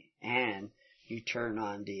abundantly. And you turn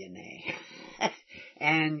on DNA.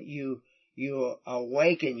 And you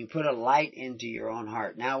awaken, you put a light into your own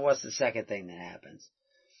heart. Now what's the second thing that happens?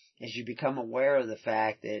 Is you become aware of the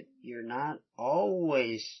fact that you're not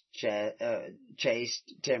always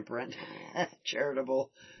chaste, temperate,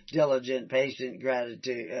 charitable, diligent, patient,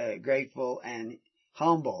 grateful, and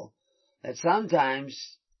humble. That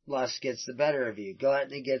sometimes lust gets the better of you.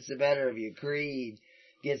 Gluttony gets the better of you. Greed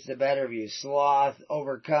gets the better of you. Sloth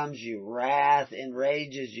overcomes you. Wrath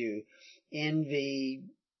enrages you. Envy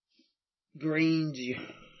greens you.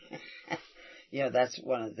 That's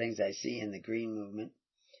one of the things I see in the green movement.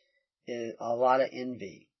 Is a lot of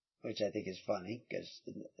envy, which I think is funny, because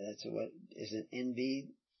that's what, isn't envy,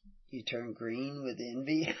 you turn green with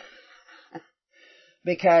envy?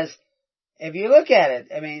 Because if you look at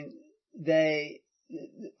it,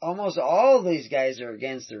 almost all these guys are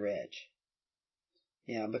against the rich.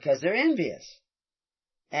 Because they're envious.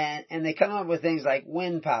 And they come up with things like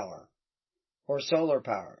wind power or solar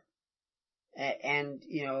power. And,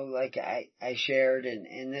 like I shared,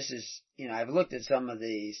 and this is, I've looked at some of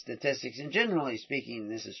the statistics, and generally speaking,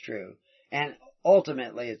 this is true. And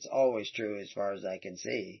ultimately, it's always true as far as I can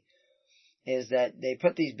see, is that they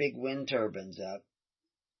put these big wind turbines up,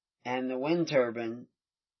 and the wind turbine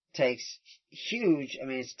takes huge,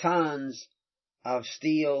 it's tons of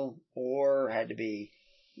steel, ore, had to be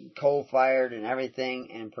coal-fired and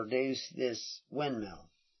everything, and produce this windmill.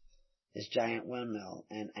 This giant windmill,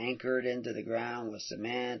 and anchored into the ground with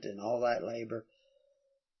cement and all that labor.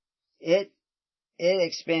 It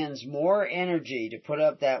expends more energy to put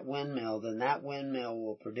up that windmill than that windmill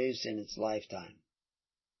will produce in its lifetime.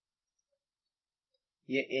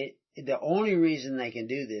 The only reason they can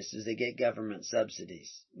do this is they get government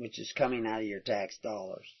subsidies, which is coming out of your tax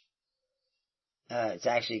dollars. It's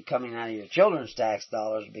actually coming out of your children's tax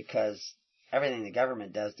dollars, because everything the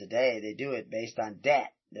government does today, they do it based on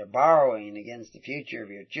debt. They're borrowing against the future of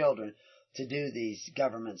your children to do these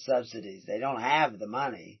government subsidies. They don't have the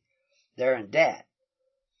money. They're in debt.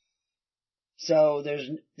 So there's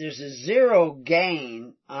a zero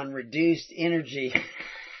gain on reduced energy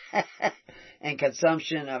and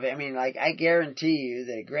consumption of it. I guarantee you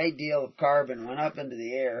that a great deal of carbon went up into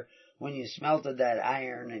the air when you smelted that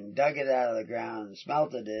iron and dug it out of the ground and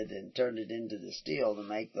smelted it and turned it into the steel to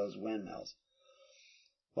make those windmills.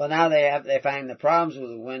 Well, now they find the problems with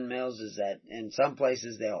the windmills is that in some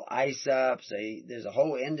places they'll ice up. So there's a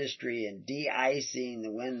whole industry in de-icing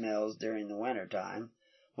the windmills during the wintertime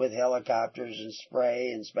with helicopters and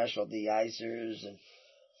spray and special de-icers.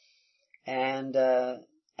 And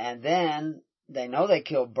then they know they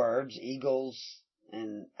kill birds, eagles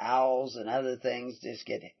and owls and other things just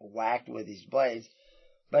get whacked with these blades.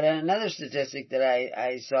 But another statistic that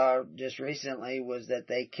I saw just recently was that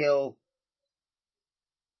they kill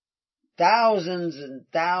thousands and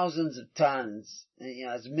thousands of tons,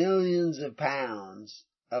 it's millions of pounds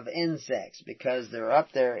of insects, because they're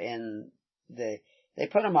up there they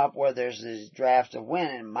put them up where there's these drafts of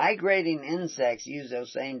wind, and migrating insects use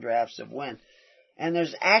those same drafts of wind. And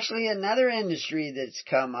there's actually another industry that's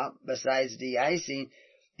come up besides de-icing,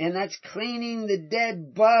 and that's cleaning the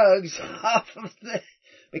dead bugs off of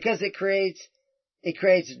because it creates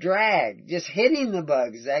drag. Just hitting the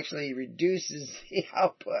bugs actually reduces the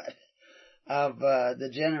output of the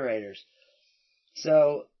generators.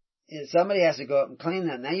 So somebody has to go up and clean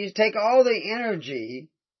them. Now you take all the energy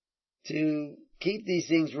to keep these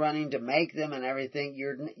things running, to make them and everything.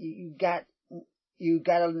 You got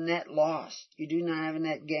a net loss. You do not have a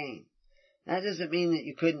net gain. That doesn't mean that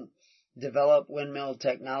you couldn't develop windmill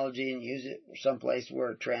technology and use it someplace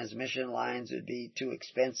where transmission lines would be too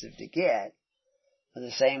expensive to get. And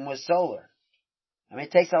the same with solar.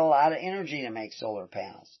 It takes a lot of energy to make solar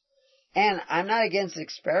panels. And I'm not against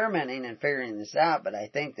experimenting and figuring this out, but I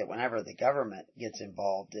think that whenever the government gets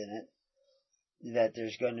involved in it, that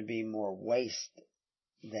there's going to be more waste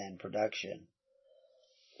than production.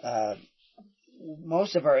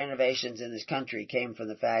 Most of our innovations in this country came from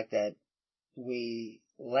the fact that we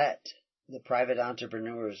let the private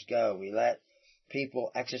entrepreneurs go. We let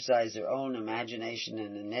people exercise their own imagination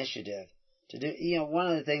and initiative to do. One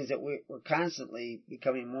of the things that we're constantly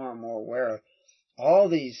becoming more and more aware of, all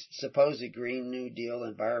these supposed Green New Deal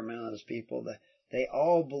environmentalist people, They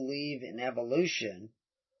all believe in evolution.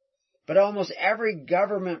 But almost every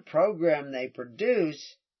government program they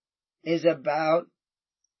produce is about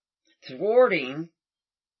thwarting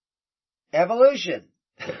evolution.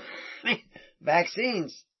 I mean,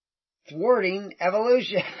 vaccines, thwarting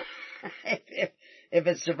evolution. If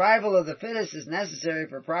it's survival of the fittest is necessary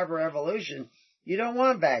for proper evolution, you don't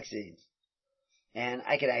want vaccines. And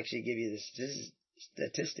I could actually give you the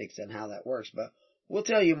statistics on how that works, but we'll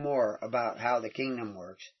tell you more about how the kingdom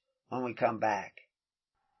works when we come back.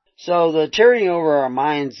 So the tyranny over our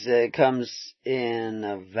minds comes in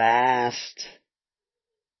a vast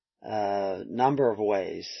number of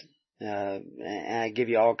ways. And I give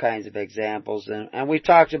you all kinds of examples. And we've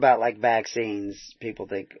talked about like vaccines. People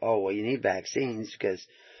think, oh, well, you need vaccines because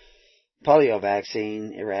polio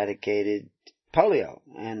vaccine eradicated polio.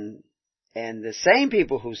 And the same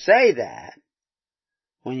people who say that,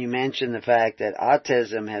 when you mention the fact that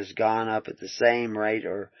autism has gone up at the same rate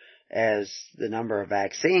or as the number of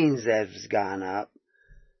vaccines that has gone up,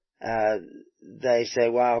 they say,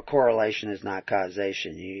 well, correlation is not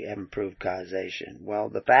causation. You haven't proved causation. Well,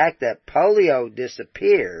 the fact that polio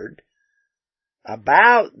disappeared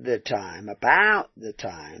about the time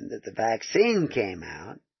that the vaccine came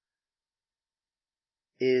out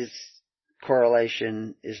is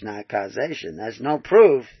correlation is not causation. There's no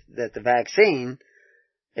proof that the vaccine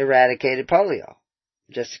eradicated polio,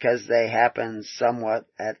 just because they happen somewhat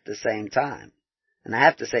at the same time. And I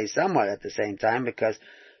have to say somewhat at the same time because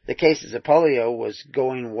the cases of polio was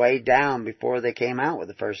going way down before they came out with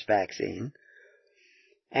the first vaccine.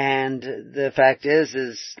 And the fact is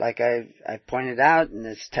like I pointed out in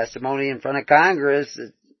this testimony in front of Congress,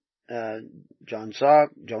 that Jonas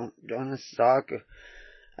Salk,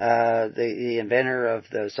 the inventor of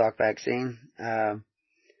the Salk vaccine,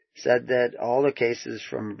 said that all the cases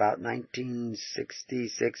from about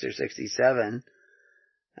 1966 or 67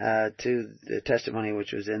 to the testimony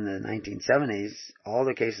which was in the 1970s, all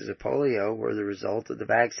the cases of polio were the result of the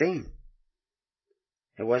vaccine.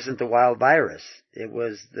 It wasn't the wild virus. It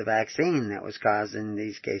was the vaccine that was causing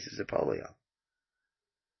these cases of polio.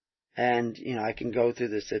 And, I can go through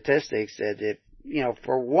the statistics that if,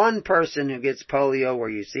 for one person who gets polio where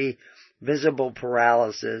you see visible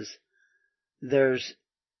paralysis, there's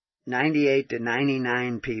 98 to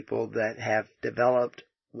 99 people that have developed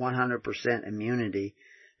 100% immunity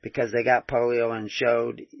because they got polio and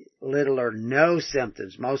showed little or no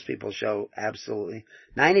symptoms. Most people show absolutely,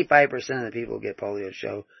 95% of the people who get polio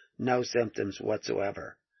show no symptoms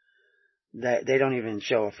whatsoever. They don't even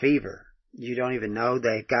show a fever. You don't even know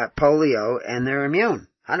they got polio and they're immune.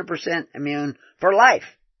 100% immune for life.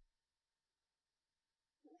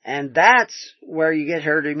 And that's where you get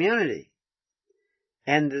herd immunity.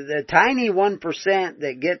 And the tiny 1%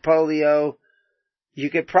 that get polio, you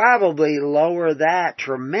could probably lower that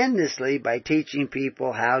tremendously by teaching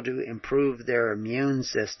people how to improve their immune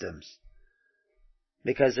systems.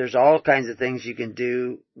 Because there's all kinds of things you can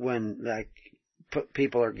do when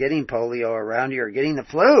people are getting polio around you or getting the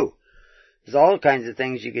flu. There's all kinds of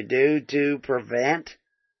things you could do to prevent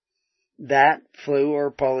that flu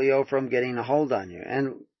or polio from getting a hold on you.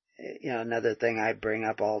 And another thing I bring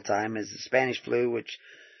up all the time is the Spanish flu, which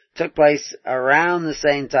took place around the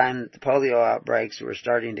same time that the polio outbreaks were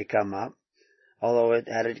starting to come up, although it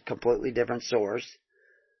had a completely different source.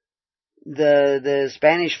 The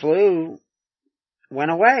Spanish flu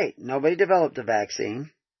went away. Nobody developed a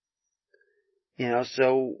vaccine.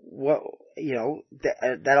 So what,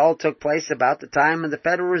 that all took place about the time of the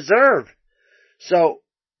Federal Reserve. So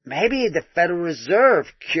maybe the Federal Reserve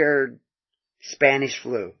cured Spanish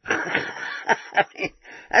flu. I mean,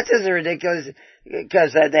 that's just ridiculous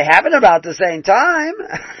because they happen about the same time.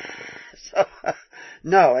 So,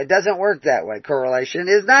 no, it doesn't work that way. Correlation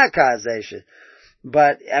is not causation.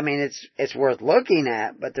 But, I mean, it's worth looking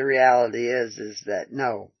at, but the reality is that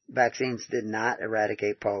no, vaccines did not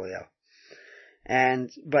eradicate polio.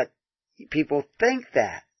 But people think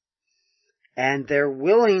that. And they're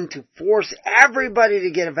willing to force everybody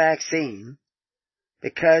to get a vaccine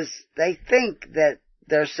because they think that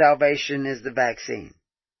their salvation is the vaccine.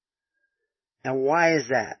 And why is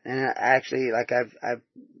that? And actually, like I've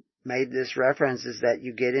made this reference, is that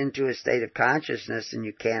you get into a state of consciousness and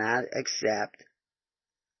you cannot accept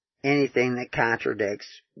anything that contradicts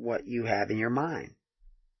what you have in your mind.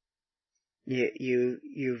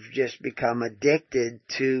 You've just become addicted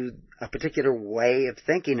to a particular way of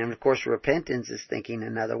thinking, and of course repentance is thinking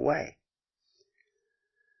another way.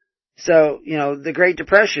 So, the Great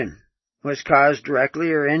Depression was caused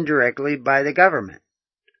directly or indirectly by the government.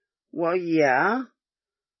 Well, yeah.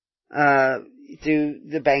 through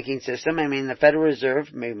the banking system. I mean, the Federal Reserve,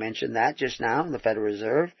 we mentioned that just now, the Federal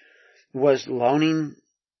Reserve was loaning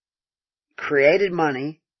created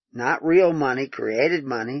money, not real money, created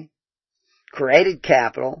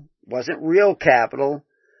capital, wasn't real capital,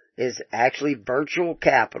 is actually virtual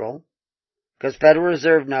capital, because Federal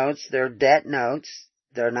Reserve notes, they're debt notes,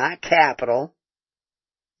 they're not capital.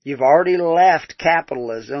 You've already left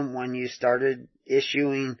capitalism when you started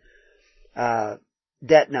issuing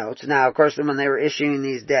debt notes. Now, of course, when they were issuing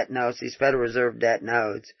these debt notes, these Federal Reserve debt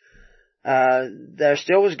notes, there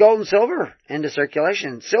still was gold and silver into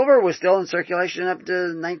circulation. Silver was still in circulation up to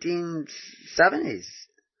the 1970s.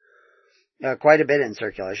 Quite a bit in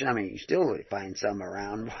circulation. I mean, you still find some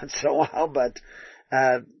around once in a while, but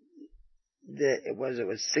it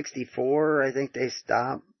was 64, I think they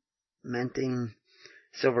stopped minting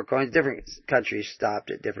silver coins. Different countries stopped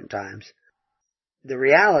at different times. The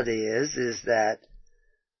reality is that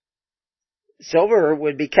silver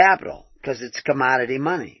would be capital because it's commodity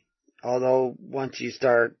money. Although once you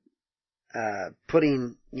start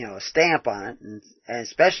putting, a stamp on it, and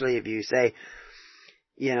especially if you say,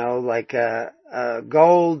 like a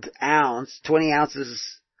gold ounce, 20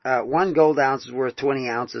 ounces, 1 gold ounce is worth 20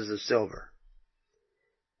 ounces of silver.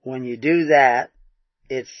 When you do that,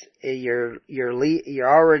 you're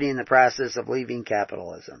already in the process of leaving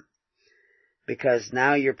capitalism. Because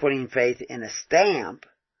now you're putting faith in a stamp,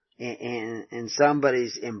 in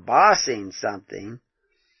somebody's embossing something,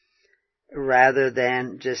 rather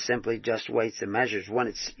than just simply just weights and measures.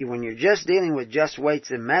 When you're just dealing with just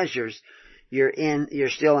weights and measures, you're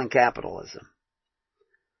still in capitalism.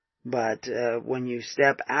 But when you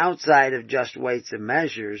step outside of just weights and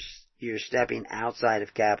measures, you're stepping outside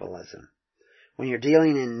of capitalism. When you're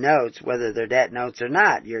dealing in notes, whether they're debt notes or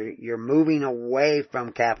not, you're moving away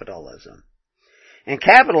from capitalism. And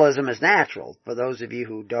capitalism is natural, for those of you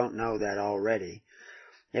who don't know that already.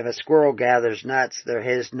 If a squirrel gathers nuts, they're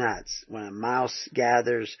his nuts. When a mouse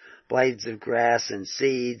gathers blades of grass and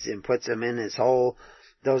seeds and puts them in his hole,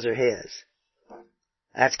 those are his.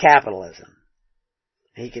 That's capitalism.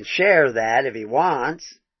 He can share that if he wants,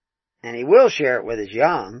 and he will share it with his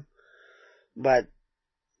young, but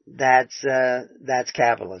that's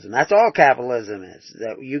capitalism. That's all capitalism is,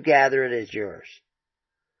 that you gather it as yours.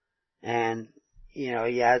 And,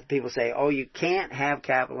 people say, you can't have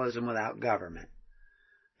capitalism without government.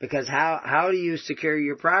 Because how do you secure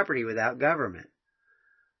your property without government?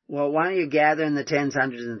 Well, why don't you gather in the tens,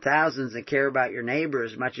 hundreds, and thousands and care about your neighbor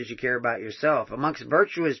as much as you care about yourself? Amongst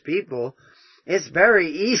virtuous people, it's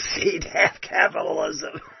very easy to have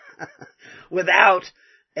capitalism without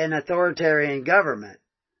an authoritarian government.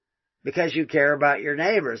 Because you care about your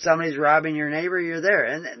neighbor. If somebody's robbing your neighbor, you're there.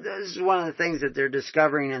 And this is one of the things that they're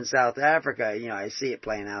discovering in South Africa. I see it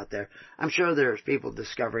playing out there. I'm sure there's people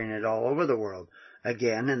discovering it all over the world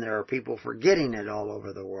again, and there are people forgetting it all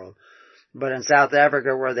over the world. But in South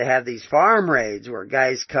Africa, where they have these farm raids, where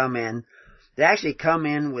guys come in, they actually come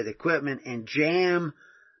in with equipment and jam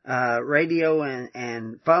radio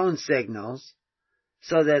and phone signals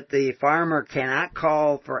so that the farmer cannot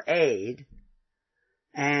call for aid.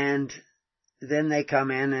 And then they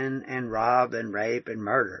come in and rob and rape and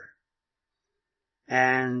murder.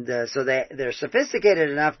 And so they're sophisticated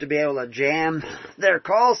enough to be able to jam their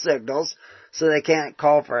call signals so they can't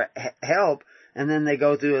call for help. And then they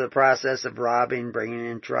go through the process of robbing, bringing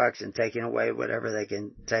in trucks, and taking away whatever they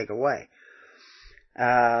can take away.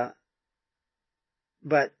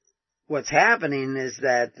 But what's happening is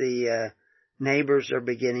that the neighbors are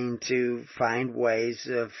beginning to find ways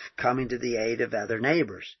of coming to the aid of other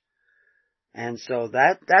neighbors. And so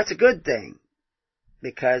that's a good thing,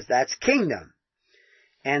 because that's kingdom.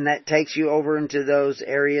 And that takes you over into those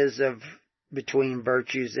areas of between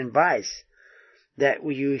virtues and vice. That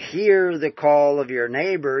when you hear the call of your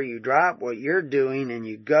neighbor, you drop what you're doing and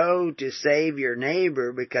you go to save your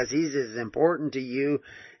neighbor because he's as important to you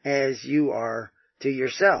as you are to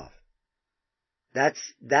yourself.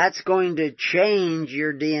 That's going to change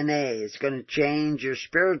your DNA. It's going to change your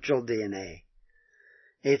spiritual DNA.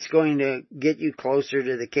 It's going to get you closer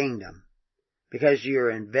to the kingdom, because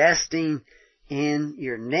you're investing in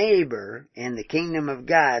your neighbor, in the kingdom of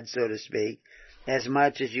God, so to speak, as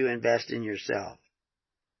much as you invest in yourself.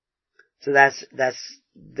 So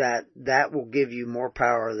that will give you more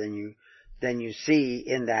power than you see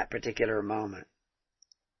in that particular moment.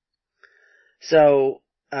 So,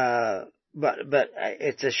 but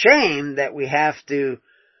it's a shame that we have to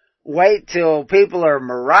wait till people are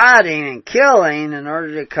marauding and killing in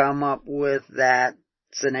order to come up with that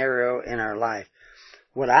scenario in our life.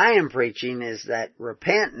 What I am preaching is that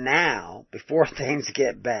repent now before things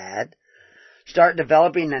get bad, start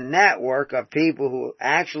developing a network of people who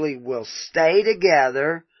actually will stay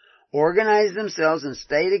together, organize themselves and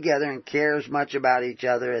stay together and care as much about each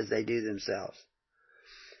other as they do themselves.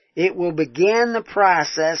 It will begin the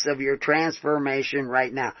process of your transformation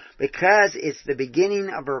right now because it's the beginning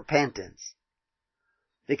of repentance.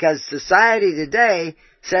 Because society today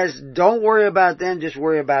says, don't worry about them, just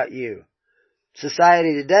worry about you.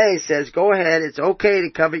 Society today says, go ahead, it's okay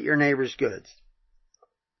to covet your neighbor's goods.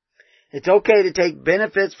 It's okay to take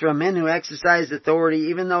benefits from men who exercise authority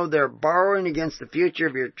even though they're borrowing against the future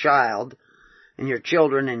of your child and your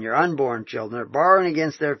children and your unborn children. They're borrowing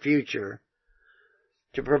against their future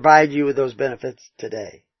to provide you with those benefits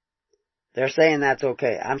today. They're saying that's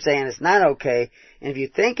okay. I'm saying it's not okay. And if you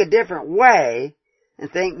think a different way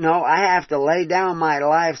and think, no, I have to lay down my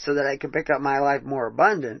life so that I can pick up my life more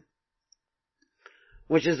abundant,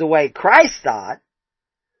 which is the way Christ thought,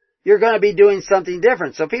 you're going to be doing something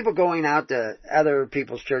different. So people going out to other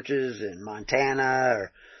people's churches in Montana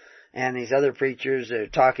and these other preachers are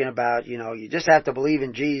talking about, you just have to believe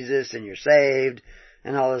in Jesus and you're saved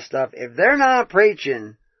and all this stuff. If they're not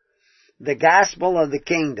preaching the gospel of the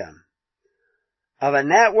kingdom, of a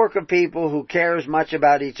network of people who cares much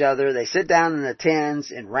about each other, they sit down in the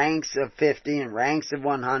tens in ranks of 50 and ranks of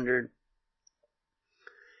 100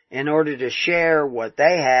 in order to share what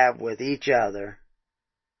they have with each other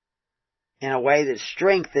in a way that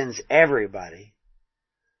strengthens everybody.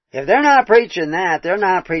 If they're not preaching that, they're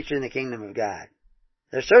not preaching the kingdom of God.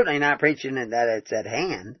 They're certainly not preaching that it's at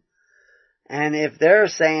hand. And if they're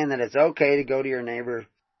saying that it's okay to go to your neighbor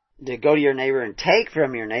and take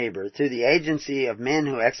from your neighbor through the agency of men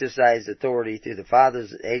who exercise authority through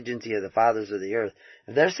the agency of the fathers of the earth,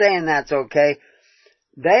 if they're saying that's okay,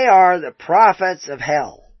 they are the prophets of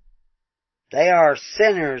hell. They are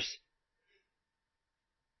sinners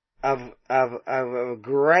of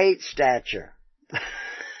great stature.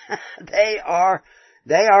 They are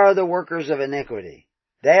the workers of iniquity.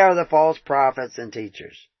 They are the false prophets and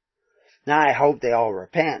teachers. Now I hope they all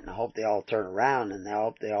repent, and I hope they all turn around, and I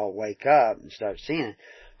hope they all wake up and start seeing it.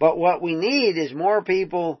 But what we need is more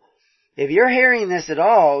people. If you're hearing this at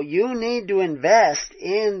all, you need to invest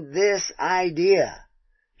in this idea.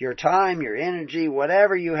 Your time, your energy,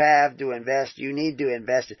 whatever you have to invest, you need to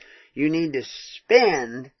invest it. You need to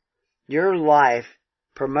spend your life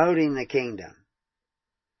promoting the kingdom.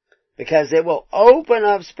 Because it will open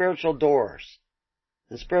up spiritual doors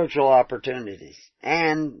and spiritual opportunities.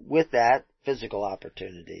 And with that, physical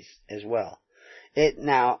opportunities as well.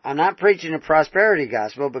 Now, I'm not preaching a prosperity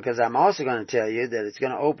gospel because I'm also going to tell you that it's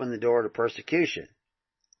going to open the door to persecution.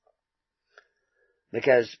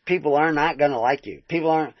 Because people are not going to like you.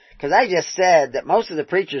 Because I just said that most of the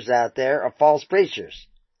preachers out there are false preachers.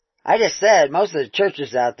 I just said most of the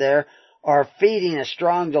churches out there are feeding a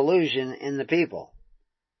strong delusion in the people.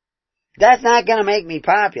 That's not going to make me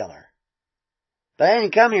popular. But I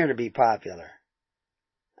didn't come here to be popular.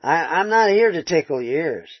 I'm not here to tickle your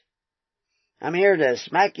ears. I'm here to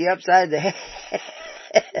smack you upside the head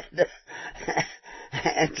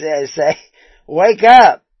and say, wake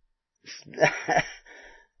up,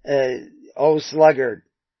 old sluggard,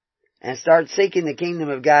 and start seeking the kingdom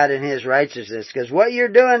of God and His righteousness, because what you're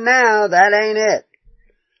doing now, that ain't it.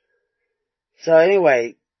 So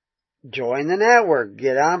anyway, join the network.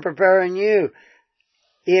 Get on preparing you.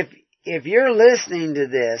 If you're listening to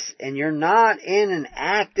this and you're not in an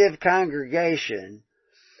active congregation,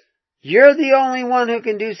 you're the only one who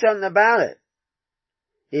can do something about it.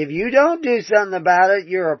 If you don't do something about it,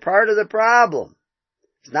 you're a part of the problem.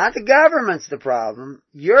 It's not the government's the problem.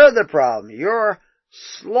 You're the problem. Your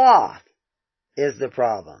sloth is the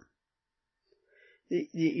problem.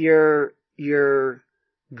 Your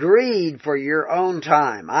greed for your own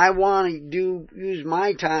time. I want to use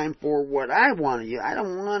my time for what I want to use. I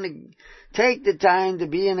don't want to take the time to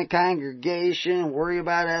be in a congregation and worry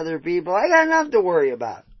about other people. I got enough to worry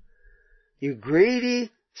about. You greedy,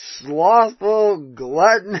 slothful,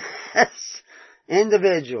 gluttonous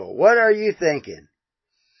individual. What are you thinking?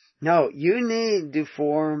 No, you need to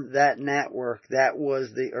form that network. That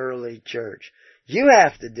was the early church. You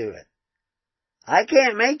have to do it. I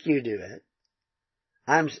can't make you do it.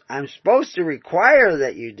 I'm supposed to require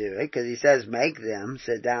that you do it, because He says make them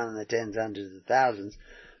sit down in the tens, hundreds, and thousands.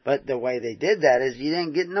 But the way they did that is you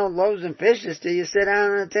didn't get no loaves and fishes till you sit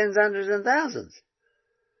down in the tens, hundreds, and thousands.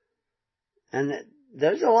 And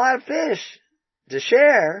there's a lot of fish to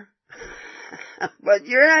share, but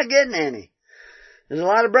you're not getting any. There's a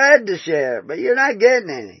lot of bread to share, but you're not getting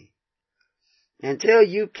any. Until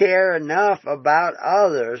you care enough about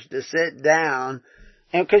others to sit down.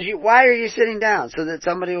 And why are you sitting down? So that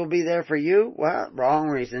somebody will be there for you? Well, wrong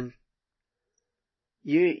reason.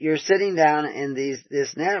 You're sitting down in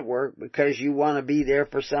this network because you want to be there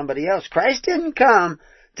for somebody else. Christ didn't come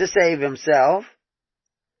to save himself.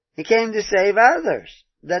 He came to save others.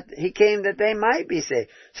 He came that they might be saved.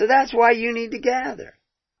 So that's why you need to gather.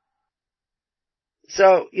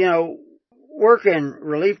 So, working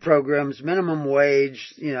relief programs, minimum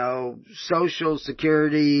wage, Social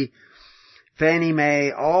Security, Fannie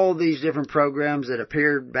Mae, all these different programs that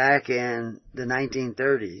appeared back in the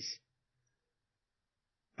 1930s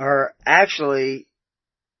are actually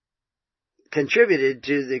contributed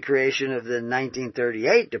to the creation of the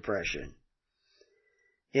 1938 Depression.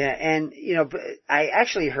 Yeah, and, I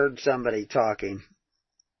actually heard somebody talking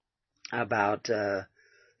about the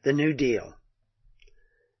New Deal.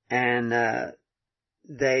 And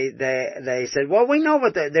they said, well, we know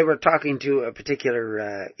what they were talking to a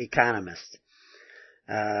particular economist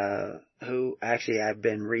who actually I've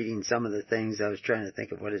been reading some of the things. I was trying to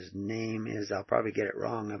think of what his name is. I'll probably get it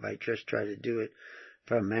wrong if I just try to do it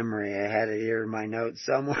from memory. I had it here in my notes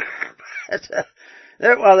somewhere. But,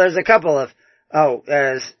 there's a couple of,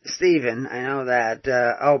 Stephen, I know that,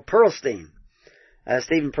 Pearlstein,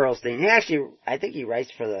 Stephen Pearlstein. He actually, I think he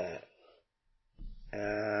writes for the,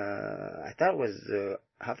 I thought it was the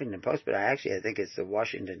Huffington Post, but I think it's the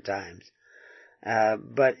Washington Times.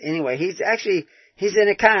 But anyway, he's an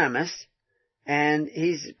economist, and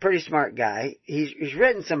he's a pretty smart guy. He's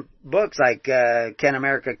written some books like, Can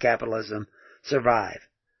American Capitalism Survive?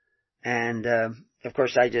 And, of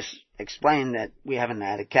course, I just explained that we haven't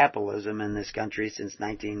had a capitalism in this country since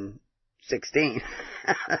 1916.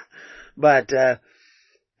 But,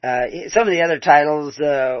 some of the other titles,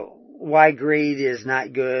 Why Greed is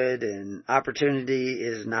Not Good, and Opportunity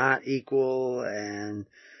is Not Equal, and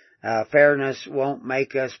Fairness Won't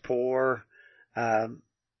Make Us Poor.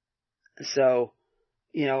 So,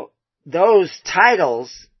 those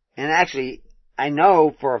titles, and actually, I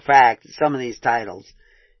know for a fact that some of these titles,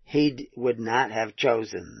 he would not have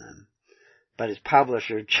chosen them, but his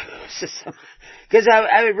publisher chose them. Because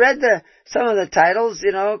I read some of the titles,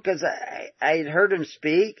 because I'd heard him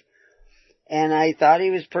speak, and I thought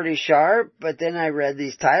he was pretty sharp, but then I read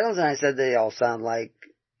these titles and I said they all sound like,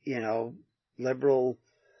 liberal,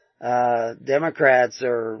 Democrats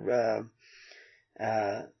or,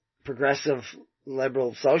 progressive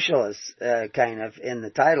liberal socialists, kind of in the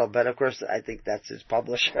title. But of course I think that's his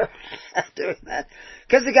publisher doing that.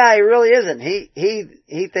 Cause the guy really isn't.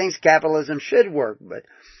 He thinks capitalism should work, but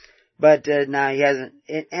now he hasn't,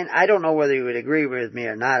 and I don't know whether he would agree with me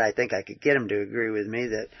or not. I think I could get him to agree with me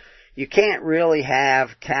that you can't really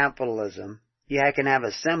have capitalism. You can have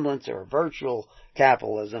a semblance or a virtual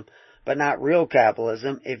capitalism, but not real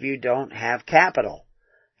capitalism if you don't have capital.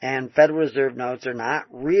 And Federal Reserve notes are not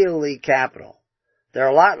really capital. They're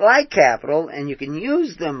a lot like capital, and you can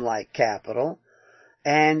use them like capital,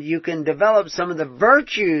 and you can develop some of the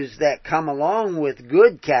virtues that come along with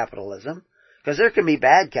good capitalism, because there can be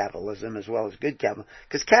bad capitalism as well as good capitalism,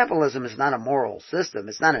 because capitalism is not a moral system.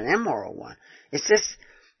 It's not an immoral one. It's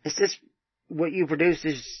just what you produce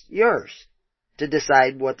is yours to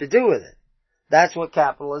decide what to do with it. That's what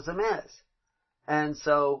capitalism is. And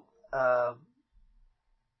so,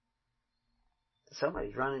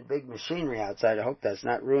 somebody's running big machinery outside. I hope that's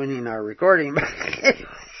not ruining our recording.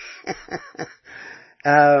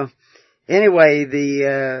 Anyway,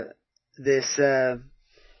 this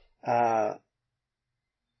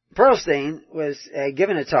Pearlstein was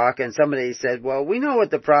giving a talk, and somebody said, well, we know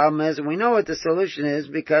what the problem is, and we know what the solution is,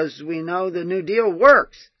 because we know the New Deal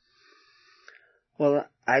works. Well,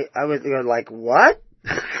 I was like, what?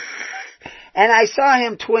 And I saw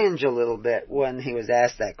him twinge a little bit when he was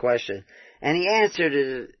asked that question. And he answered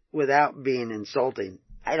it without being insulting.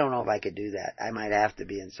 I don't know if I could do that. I might have to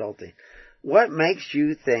be insulting. What makes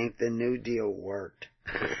you think the New Deal worked?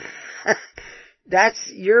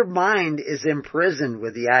 Your mind is imprisoned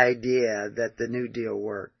with the idea that the New Deal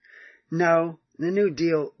worked. No, the New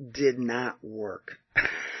Deal did not work.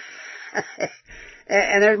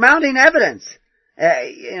 And there's mounting evidence.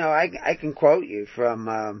 I can quote you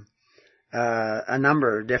from, a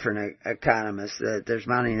number of different economists that there's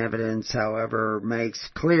mounting evidence, however, makes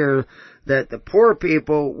clear that the poor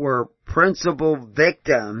people were principal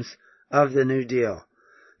victims of the New Deal.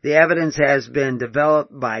 The evidence has been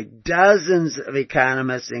developed by dozens of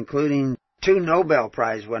economists, including 2 Nobel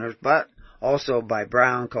Prize winners, but also by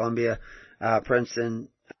Brown, Columbia, Princeton,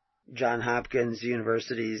 Johns Hopkins,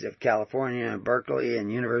 Universities of California and Berkeley, and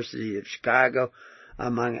University of Chicago,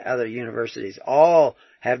 among other universities. All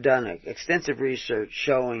have done extensive research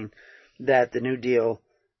showing that the New Deal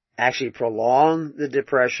actually prolonged the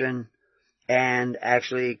Depression and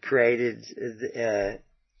actually created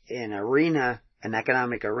an arena an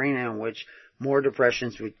economic arena in which more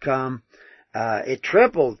depressions would come. It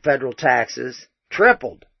tripled federal taxes,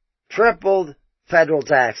 tripled federal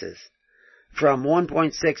taxes from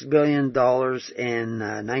 $1.6 billion in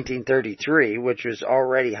 1933, which was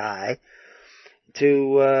already high,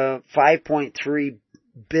 to $5.3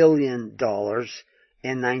 billion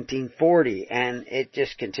in 1940, and it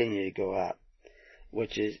just continued to go up.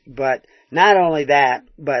 But not only that,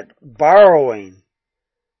 but borrowing,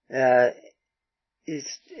 now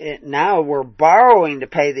we're borrowing to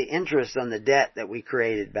pay the interest on the debt that we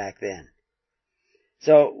created back then.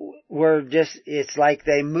 So it's like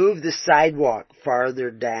they moved the sidewalk farther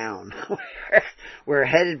down. We're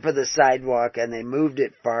headed for the sidewalk and they moved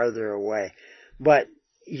it farther away. But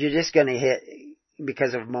you're just gonna hit,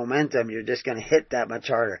 because of momentum, you're just gonna hit that much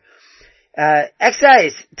harder.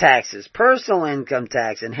 Excise taxes, personal income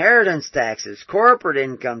tax, inheritance taxes, corporate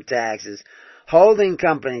income taxes, holding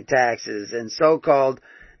company taxes, and so-called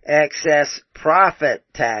excess profit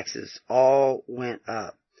taxes all went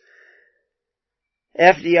up.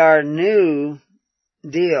 FDR New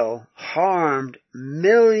Deal harmed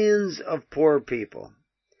millions of poor people.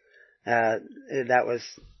 I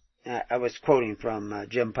was quoting from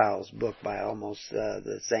Jim Powell's book by almost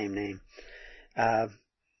the same name.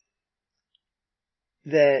 And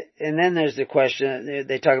then there's the question,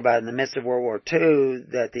 they talk about in the midst of World War II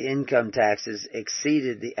that the income taxes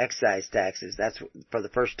exceeded the excise taxes. That's for the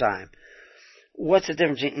first time. What's the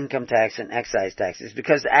difference between income tax and excise taxes?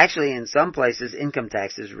 Because actually in some places income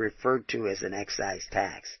tax is referred to as an excise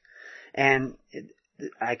tax. And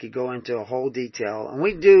I could go into a whole detail, and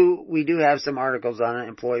we do have some articles on it,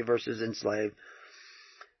 employee versus enslaved.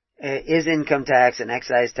 Is income tax an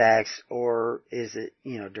excise tax, or is it,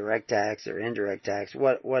 direct tax or indirect tax?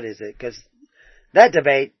 What is it? Because that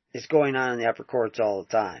debate is going on in the upper courts all the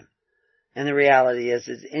time. And the reality is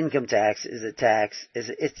income tax is a tax,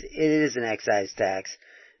 it is an excise tax.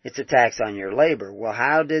 It's a tax on your labor. Well,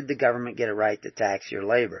 how did the government get a right to tax your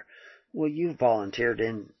labor? Well, you volunteered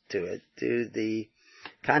into it through the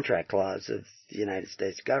contract clause of the United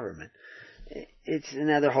States government. It's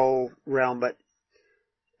another whole realm, but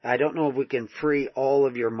I don't know if we can free all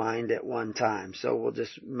of your mind at one time, so we'll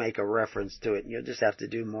just make a reference to it, and you'll just have to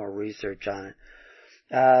do more research on it.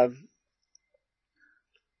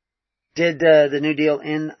 Did the New Deal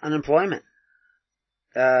end unemployment?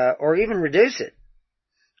 Or even reduce it?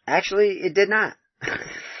 Actually, it did not.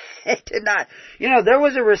 It did not. There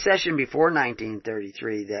was a recession before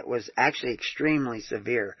 1933 that was actually extremely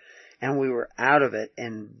severe, and we were out of it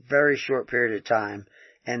in a very short period of time.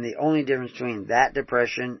 And the only difference between that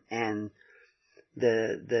depression and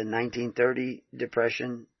the 1930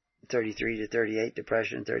 depression, 33 to 38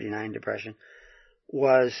 depression, 39 depression,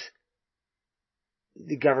 was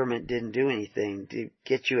the government didn't do anything to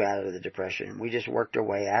get you out of the depression. We just worked our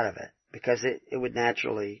way out of it, because we would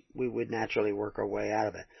naturally work our way out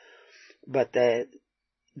of it. But the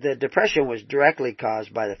depression was directly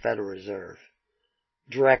caused by the Federal Reserve.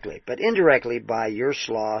 Directly, but indirectly by your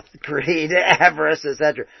sloth, greed, avarice,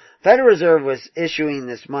 etc. Federal Reserve was issuing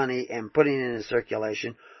this money and putting it into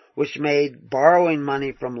circulation, which made borrowing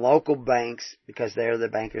money from local banks, because they're the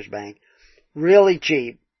banker's bank, really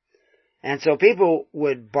cheap. And so people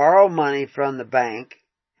would borrow money from the bank,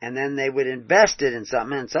 and then they would invest it in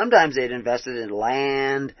something, and sometimes they'd invest it in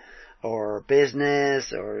land, or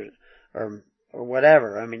business, or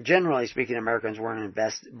whatever. I mean, generally speaking, Americans weren't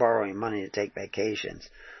borrowing money to take vacations.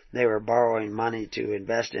 They were borrowing money to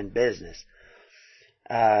invest in business.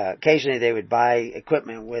 Occasionally they would buy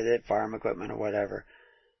equipment with it, farm equipment or whatever.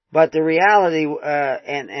 But the reality,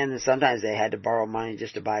 and sometimes they had to borrow money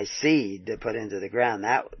just to buy seed to put into the ground.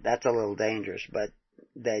 That's a little dangerous, but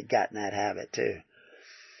they'd gotten that habit too.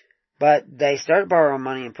 But they started borrowing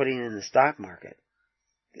money and putting it in the stock market,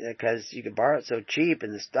 because you could borrow it so cheap,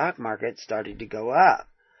 and the stock market started to go up.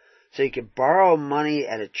 So you could borrow money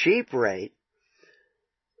at a cheap rate,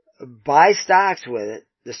 buy stocks with it,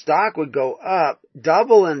 the stock would go up,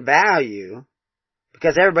 double in value,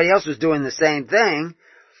 because everybody else was doing the same thing,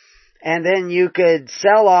 and then you could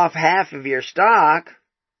sell off half of your stock,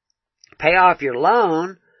 pay off your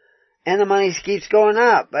loan, and the money keeps going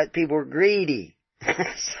up. But people were greedy.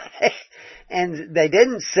 And they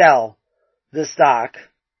didn't sell the stock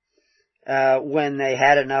when they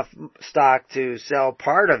had enough stock to sell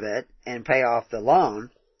part of it and pay off the loan.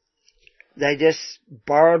 They just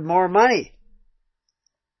borrowed more money.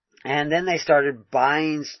 And then they started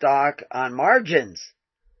buying stock on margins.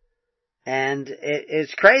 And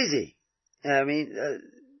it's crazy. I mean,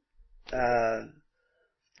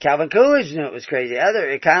 Calvin Coolidge knew it was crazy. Other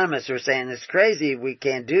economists were saying it's crazy. We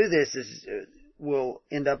can't do this. will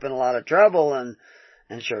end up in a lot of trouble, and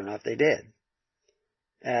sure enough they did.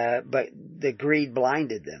 But the greed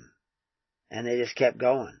blinded them, and they just kept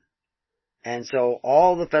going. And so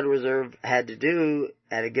all the Federal Reserve had to do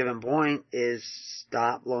at a given point is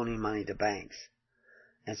stop loaning money to banks.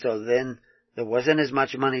 And so then there wasn't as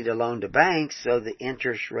much money to loan to banks, so the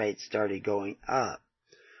interest rates started going up.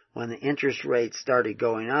 When the interest rates started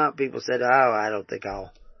going up, people said, "Oh, I don't think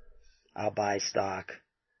I'll buy stock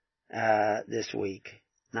this week."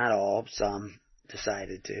 Not all, some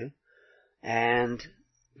decided to. And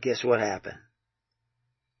guess what happened?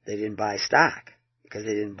 They didn't buy stock because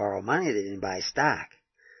they didn't borrow money. They didn't buy stock.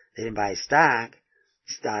 They didn't buy stock.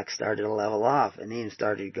 Stock started to level off and even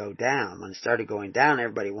started to go down. When it started going down,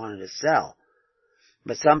 everybody wanted to sell.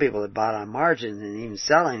 But some people had bought on margin, and even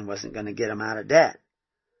selling wasn't going to get them out of debt.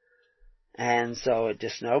 And so it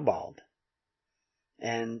just snowballed.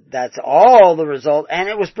 And that's all the result. And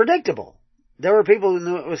it was predictable. There were people who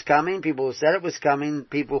knew it was coming, people who said it was coming,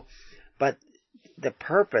 but the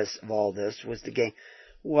purpose of all this was to gain.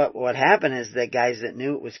 What happened is that guys that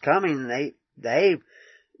knew it was coming, they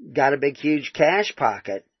got a big, huge cash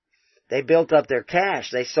pocket. They built up their cash.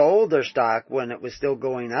 They sold their stock when it was still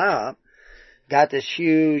going up, got this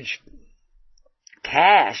huge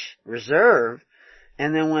cash reserve,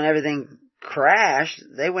 and then when everything crashed,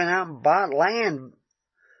 they went out and bought land,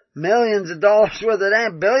 millions of dollars worth of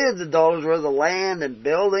land, billions of dollars worth of land and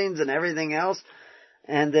buildings and everything else,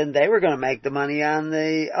 and then they were going to make the money on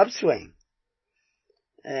the upswing.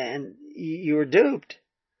 And you were duped.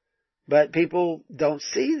 But people don't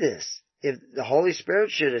see this. If the Holy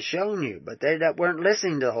Spirit should have shown you, but they weren't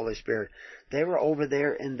listening to the Holy Spirit. They were over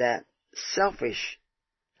there in that selfish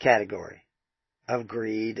category of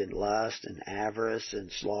greed and lust and avarice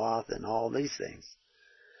and sloth and all these things.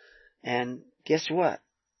 And guess what?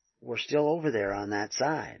 We're still over there on that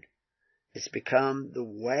side. It's become the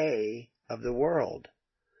way of the world.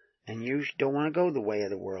 And you don't want to go the way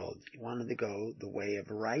of the world. You want to go the way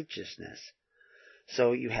of righteousness.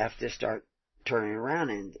 So you have to start turning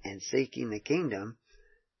around, and seeking the kingdom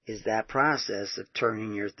is that process of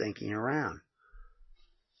turning your thinking around.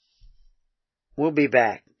 We'll be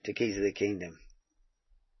back to Keys of the Kingdom.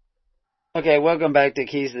 Okay, welcome back to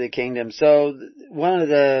Keys of the Kingdom. So one of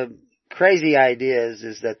the crazy ideas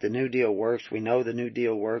is that the New Deal works. We know the New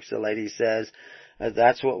Deal works. The lady says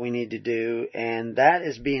that's what we need to do. And that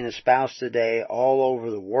is being espoused today all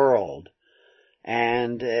over the world.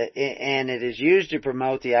 And it is used to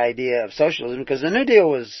promote the idea of socialism, because the New Deal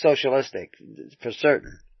was socialistic, for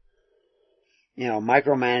certain. You know,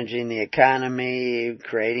 micromanaging the economy,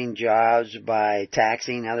 creating jobs by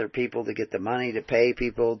taxing other people to get the money to pay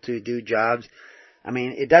people to do jobs. I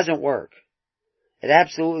mean, it doesn't work. It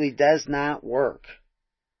absolutely does not work.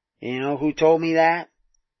 You know who told me that?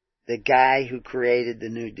 The guy who created the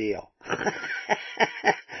New Deal.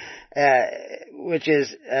 Which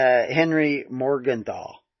is Henry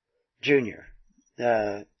Morgenthau Jr.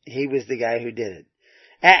 He was the guy who did it.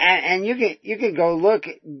 And you can go look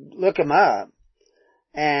him up,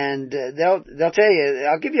 and they'll tell you.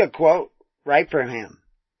 I'll give you a quote right from him.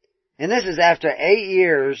 And this is after 8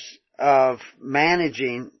 years of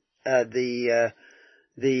managing the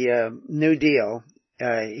New Deal.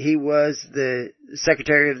 He was the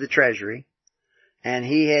Secretary of the Treasury. And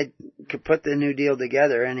he had put the New Deal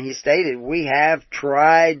together, and he stated, "We have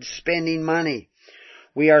tried spending money.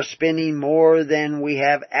 We are spending more than we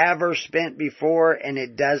have ever spent before, and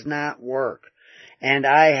it does not work. And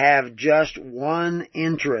I have just one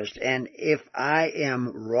interest, and if I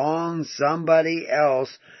am wrong, somebody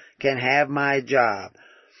else can have my job.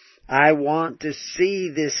 I want to see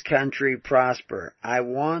this country prosper. I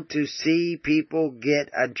want to see people get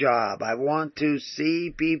a job. I want to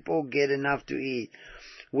see people get enough to eat.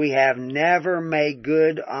 We have never made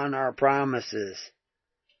good on our promises."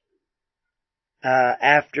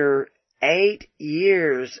 After 8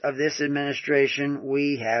 years of this administration,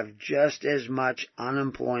 we have just as much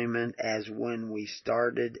unemployment as when we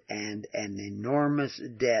started, and an enormous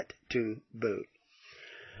debt to boot.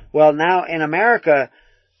 Well, now in America,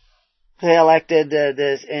 they elected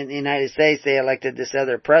in the United States, they elected this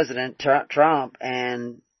other president, Trump,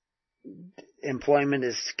 and employment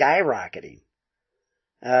is skyrocketing.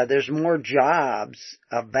 There's more jobs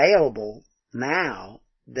available now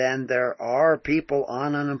than there are people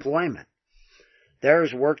on unemployment.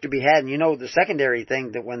 There's work to be had. And you know, the secondary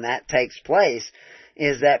thing that when that takes place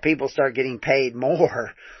is that people start getting paid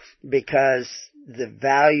more because the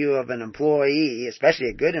value of an employee, especially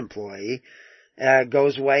a good employee,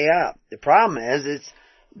 goes way up. The problem is,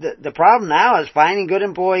 the problem now is finding good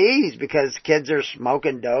employees, because kids are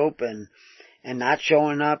smoking dope and and not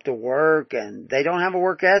showing up to work, and they don't have a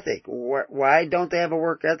work ethic. Why don't they have a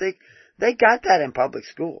work ethic? They got that in public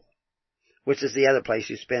school, which is the other place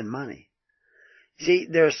you spend money. See,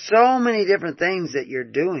 there's so many different things that you're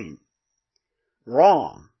doing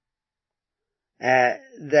wrong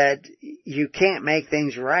that you can't make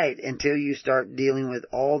things right until you start dealing with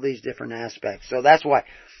all these different aspects. So that's why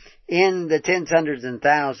in the tens, hundreds, and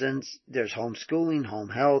thousands, there's homeschooling, home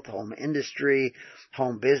health, home industry,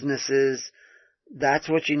 home businesses. That's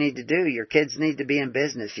what you need to do. Your kids need to be in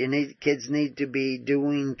business. Kids need to be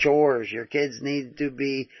doing chores. Your kids need to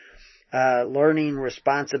be learning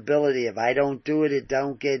responsibility. If I don't do it, it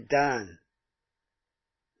don't get done.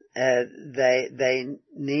 They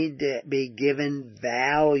need to be given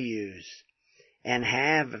values and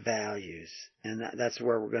have values. And that's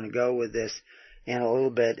where we're going to go with this in a little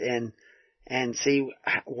bit and see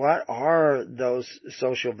what are those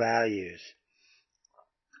social values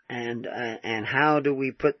and how do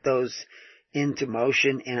we put those into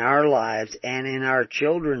motion in our lives and in our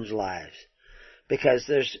children's lives. Because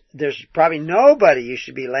there's probably nobody you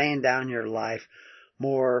should be laying down your life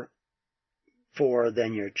more for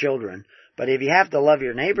than your children. But if you have to love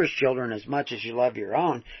your neighbor's children as much as you love your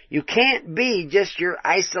own, you can't be just your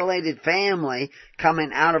isolated family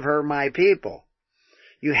coming out of her, my people.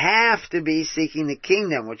 You have to be seeking the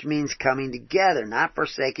kingdom, which means coming together, not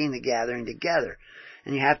forsaking the gathering together.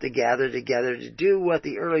 And you have to gather together to do what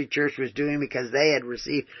the early church was doing because they had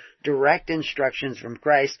received direct instructions from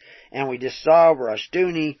Christ. And we just saw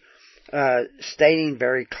Rushdoony stating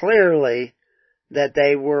very clearly that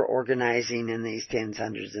they were organizing in these tens,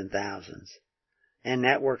 hundreds, and thousands. And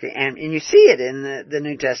networking. And you see it in the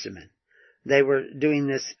New Testament. They were doing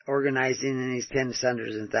this organizing in these tens,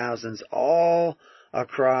 hundreds, and thousands all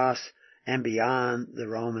across and beyond the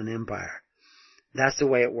Roman Empire. That's the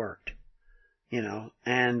way it worked.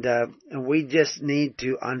 And we just need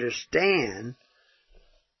to understand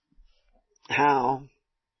how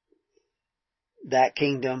that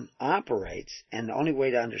kingdom operates. And the only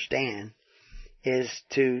way to understand is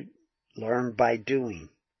to learn by doing.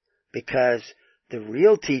 Because the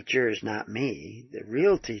real teacher is not me. The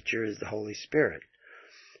real teacher is the Holy Spirit.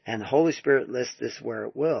 And the Holy Spirit lists this where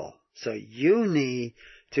it will. So you need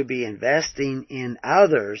to be investing in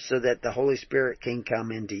others so that the Holy Spirit can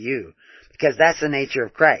come into you. Because that's the nature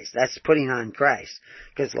of Christ. That's putting on Christ.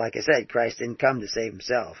 Because like I said, Christ didn't come to save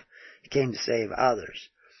himself. He came to save others.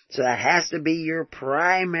 So that has to be your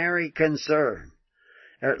primary concern.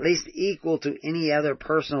 Or at least equal to any other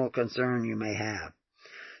personal concern you may have.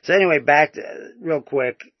 So anyway, back to, real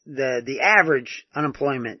quick, the average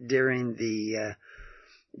unemployment during the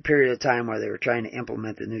period of time where they were trying to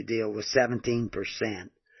implement the New Deal was 17%.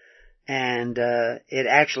 And it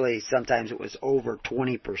actually, sometimes it was over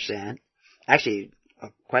 20%. Actually,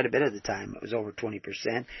 quite a bit of the time it was over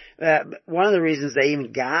 20%. One of the reasons they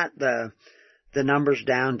even got the numbers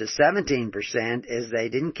down to 17% is they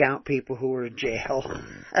didn't count people who were in jail.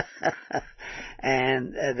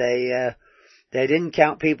 And they didn't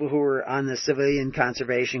count people who were on the Civilian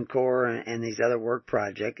Conservation Corps and these other work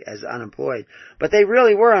projects as unemployed. But they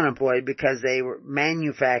really were unemployed because they were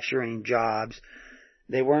manufacturing jobs.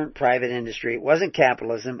 They weren't private industry. It wasn't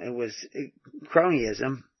capitalism. It was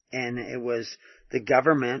cronyism. And it was the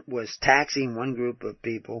government was taxing one group of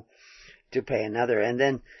people to pay another. And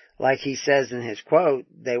then, like he says in his quote,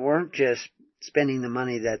 they weren't just spending the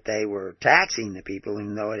money that they were taxing the people,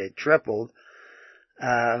 even though it had tripled.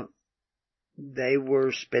 They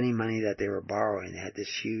were spending money that they were borrowing. They had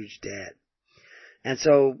this huge debt. And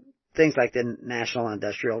so things like the National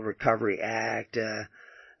Industrial Recovery Act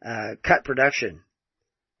cut production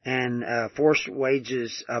and forced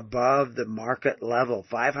wages above the market level.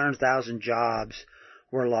 500,000 jobs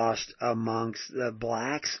were lost amongst the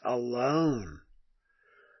blacks alone.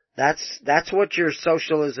 That's what your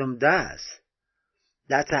socialism does.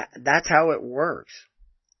 That's how it works.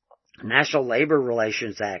 National Labor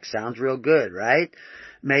Relations Act sounds real good, right?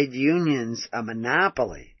 Made unions a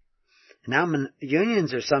monopoly. Now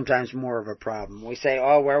unions are sometimes more of a problem. We say,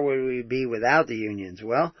 oh, where would we be without the unions?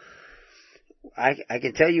 Well, I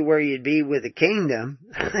can tell you where you'd be with the kingdom.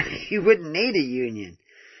 You wouldn't need a union.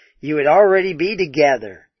 You would already be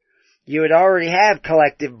together. You would already have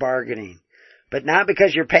collective bargaining. But not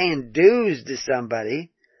because you're paying dues to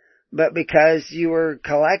somebody, but because you were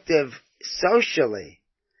collective socially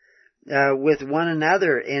with one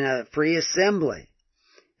another in a free assembly.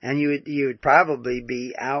 And you would probably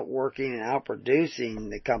be outworking and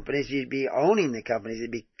outproducing the companies. You'd be owning the companies.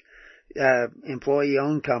 It'd be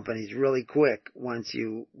employee-owned companies really quick once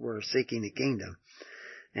you were seeking the kingdom.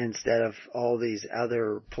 instead of all these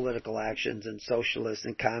other political actions and socialist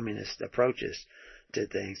and communist approaches to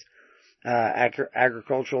things.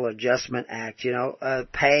 Agricultural Adjustment Act,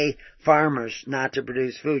 pay farmers not to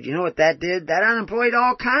produce food. You know what that did? That unemployed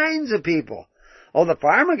all kinds of people. Oh, the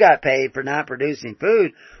farmer got paid for not producing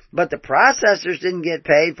food, but the processors didn't get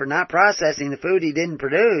paid for not processing the food he didn't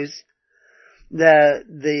produce.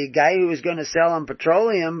 The guy who was going to sell him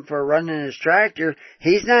petroleum for running his tractor,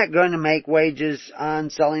 he's not going to make wages on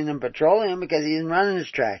selling him petroleum because he isn't running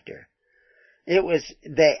his tractor.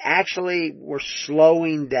 They actually were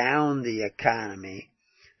slowing down the economy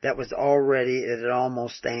that was already at an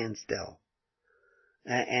almost standstill.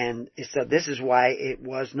 And so this is why it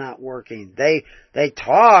was not working. They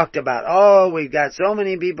talked about, we've got so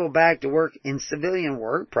many people back to work in civilian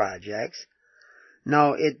work projects.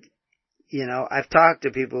 No, I've talked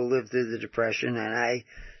to people who lived through the Depression,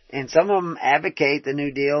 and some of them advocate the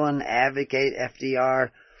New Deal and advocate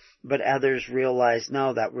FDR, but others realize,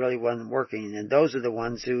 no, that really wasn't working. And those are the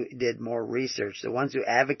ones who did more research. The ones who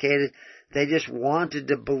advocated, they just wanted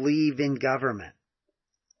to believe in government.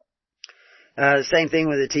 Same thing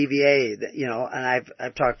with the TVA, and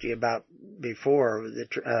I've talked to you about before,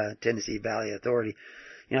 the Tennessee Valley Authority.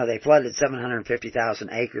 They flooded 750,000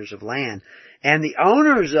 acres of land, and the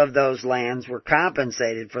owners of those lands were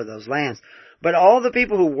compensated for those lands. But all the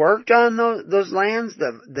people who worked on those lands,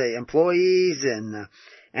 the employees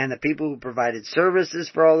and the people who provided services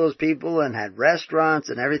for all those people and had restaurants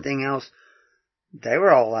and everything else, they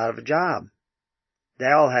were all out of a job. They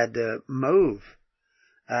all had to move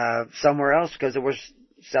somewhere else because there was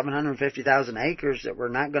 750,000 acres that were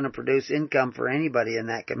not going to produce income for anybody in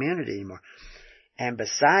that community anymore. And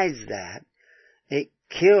besides that, it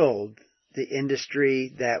killed the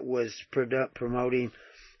industry that was promoting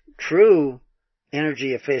true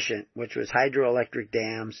energy efficient, which was hydroelectric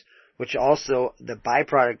dams, which also the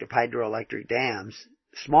byproduct of hydroelectric dams,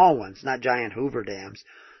 small ones, not giant Hoover dams,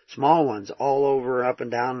 small ones all over, up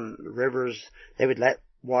and down rivers. They would let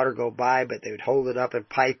water go by, but they would hold it up and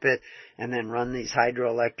pipe it and then run these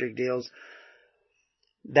hydroelectric deals.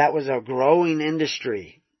 That was a growing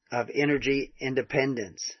industry of energy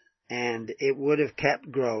independence, and it would have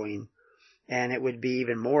kept growing, and it would be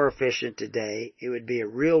even more efficient today. It would be a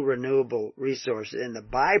real renewable resource. And the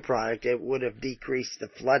byproduct, it would have decreased the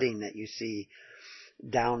flooding that you see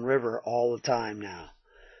downriver all the time now,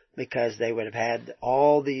 because they would have had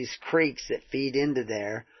all these creeks that feed into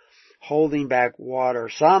there, holding back water,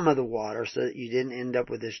 some of the water, so that you didn't end up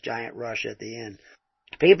with this giant rush at the end.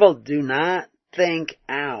 People do not think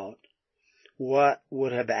out what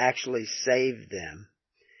would have actually saved them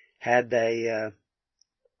had they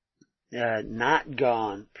not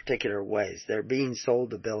gone particular ways. They're being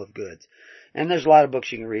sold a bill of goods. And there's a lot of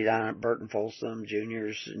books you can read on it. Burton Folsom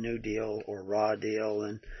Jr.'s New Deal or Raw Deal,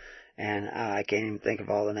 and I can't even think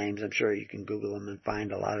of all the names. I'm sure you can Google them and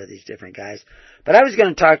find a lot of these different guys. But I was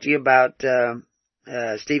going to talk to you about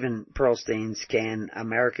Stephen Pearlstein's Can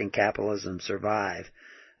American Capitalism Survive?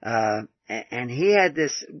 And he had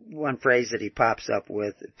this one phrase that he pops up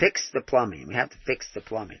with, fix the plumbing. We have to fix the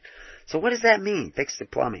plumbing. So what does that mean, fix the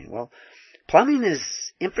plumbing? Well, plumbing is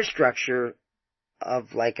infrastructure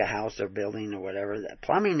of like a house or building or whatever. That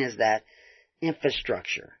plumbing is that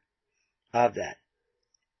infrastructure of that.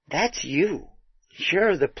 That's you.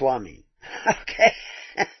 You're the plumbing. Okay?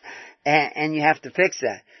 and you have to fix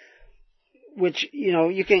that. Which,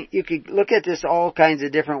 you can look at this all kinds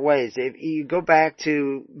of different ways. If you go back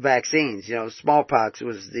to vaccines, smallpox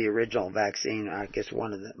was the original vaccine, I guess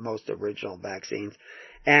one of the most original vaccines.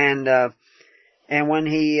 And when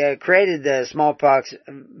he created the smallpox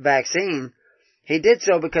vaccine, he did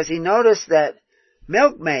so because he noticed that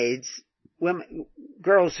milkmaids,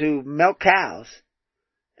 girls who milk cows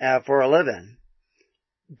for a living,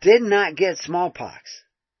 did not get smallpox.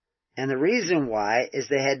 And the reason why is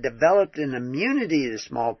they had developed an immunity to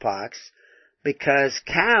smallpox because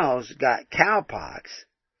cows got cowpox.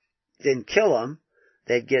 Didn't kill them.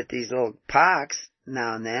 They'd get these little pox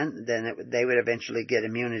now and then. Then they would eventually get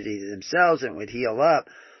immunity to themselves and it would heal up.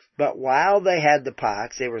 But while they had the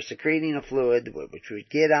pox, they were secreting a fluid which would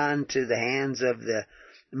get onto the hands of the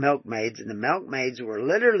milkmaids. And the milkmaids were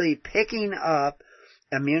literally picking up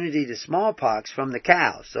immunity to smallpox from the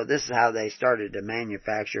cows. So this is how they started to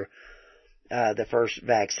manufacture the first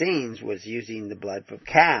vaccines, was using the blood from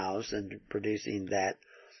cows and producing that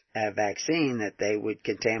vaccine that they would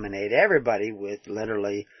contaminate everybody with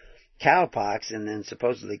literally cowpox and then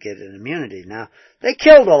supposedly get an immunity. Now, they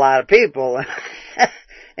killed a lot of people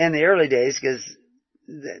in the early days because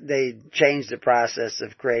they changed the process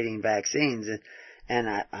of creating vaccines. And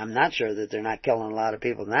I'm not sure that they're not killing a lot of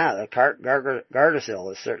people now. The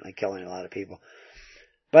Gardasil is certainly killing a lot of people.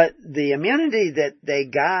 But the immunity that they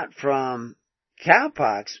got from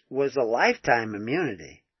cowpox was a lifetime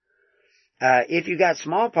immunity. If you got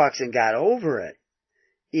smallpox and got over it,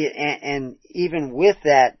 and even with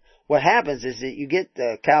that, what happens is that you get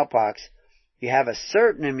the cowpox, you have a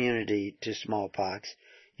certain immunity to smallpox,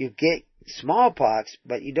 you get smallpox,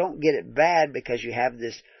 but you don't get it bad because you have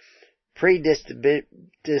this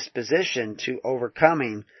predisposition to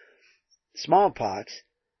overcoming smallpox,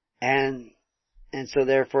 and so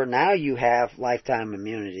therefore now you have lifetime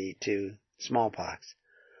immunity to smallpox.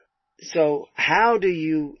 So how do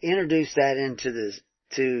you introduce that into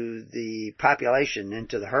the population,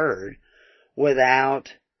 into the herd, without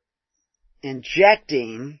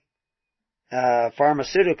injecting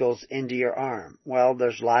pharmaceuticals into your arm? Well,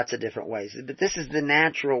 there's lots of different ways, but this is the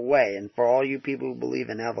natural way. And for all you people who believe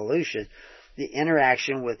in evolution, the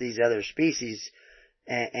interaction with these other species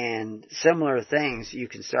and similar things, you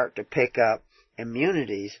can start to pick up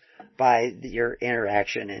immunities by your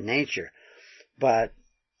interaction in nature. But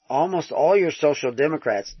almost all your social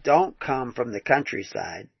democrats don't come from the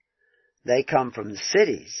countryside. They come from the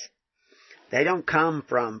cities. They don't come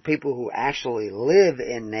from people who actually live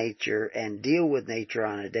in nature and deal with nature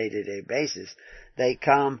on a day-to-day basis. They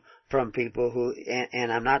come from people who,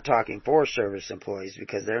 and I'm not talking Forest Service employees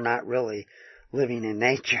because they're not really living in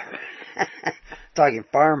nature. I'm talking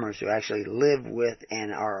farmers who actually live with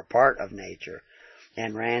and are a part of nature,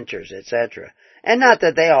 and ranchers, etc. And not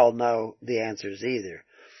that they all know the answers either.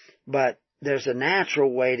 But there's a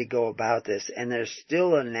natural way to go about this, and there's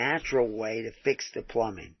still a natural way to fix the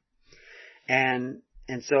plumbing. And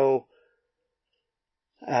so,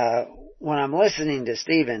 when I'm listening to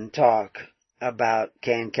Stephen talk about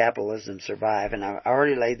can capitalism survive, and I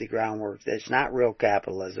already laid the groundwork that it's not real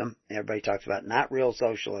capitalism. Everybody talks about not real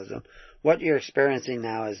socialism. What you're experiencing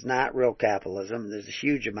now is not real capitalism. There's a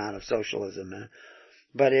huge amount of socialism in it.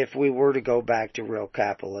 But if we were to go back to real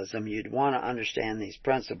capitalism, you'd want to understand these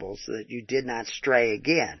principles so that you did not stray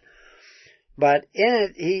again. But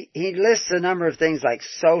in it, he lists a number of things like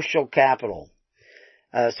social capital.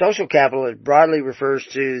 Social capital, it broadly refers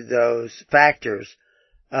to those factors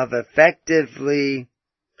of effectively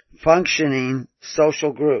functioning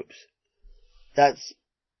social groups. That's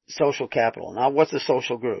social capital. Now, what's a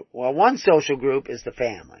social group? Well, one social group is the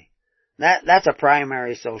family. That's a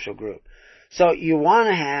primary social group. So you want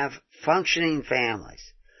to have functioning families.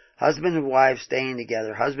 Husband and wife staying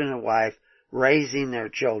together, husband and wife raising their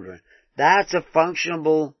children. That's a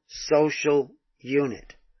functionable social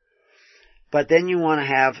unit. But then you want to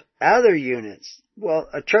have other units. Well,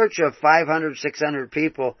 a church of 500, 600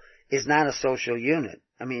 people is not a social unit.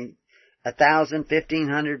 I mean, 1,000,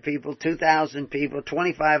 1,500 people, 2,000 people,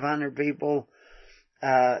 2,500 people,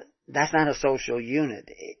 that's not a social unit.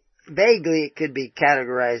 Vaguely it could be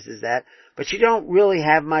categorized as that, but you don't really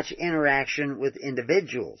have much interaction with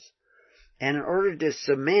individuals. And in order to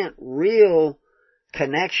cement real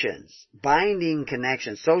connections, binding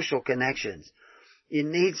connections, social connections, it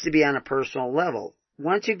needs to be on a personal level.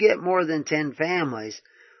 Once you get more than 10 families,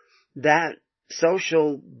 that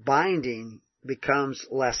social binding becomes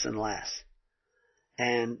less and less.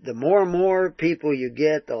 And the more and more people you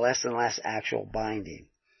get, the less and less actual binding.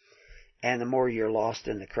 And the more you're lost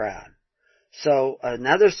in the crowd. So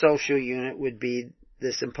another social unit would be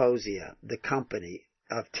the symposia, the company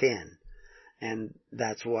of 10. And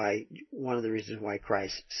that's why, one of the reasons why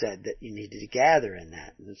Christ said that you needed to gather in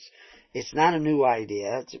that. It's not a new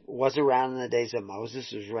idea. It was around in the days of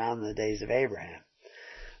Moses. It was around in the days of Abraham.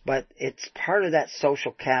 But it's part of that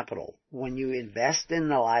social capital when you invest in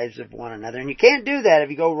the lives of one another. And you can't do that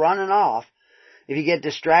if you go running off. If you get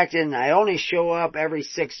distracted and I only show up every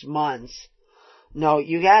 6 months. No,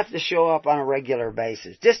 you have to show up on a regular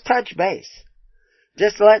basis. Just touch base.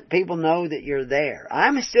 Just let people know that you're there.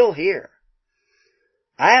 I'm still here.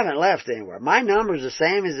 I haven't left anywhere. My number's the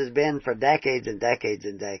same as it's been for decades and decades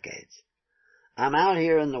and decades. I'm out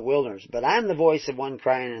here in the wilderness, but I'm the voice of one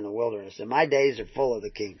crying in the wilderness, and my days are full of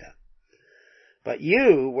the kingdom. But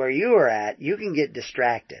you, where you are at, you can get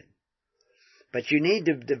distracted. But you need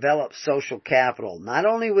to develop social capital, not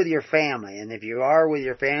only with your family, and if you are with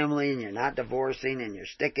your family and you're not divorcing and you're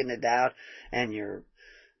sticking it out and you're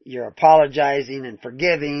apologizing and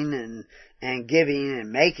forgiving and giving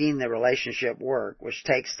and making the relationship work, which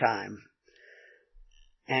takes time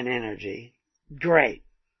and energy, great.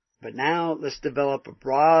 But now let's develop a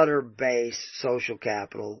broader base social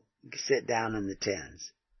capital, sit down in the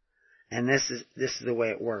tens. And this is the way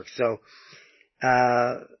it works. So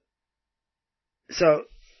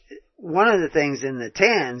one of the things in the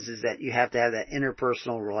tens is that you have to have that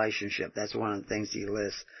interpersonal relationship. That's one of the things he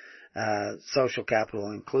lists. Social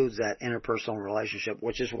capital includes that interpersonal relationship,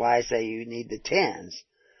 which is why I say you need the tens.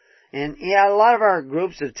 And yeah, a lot of our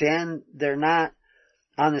groups of 10, they're not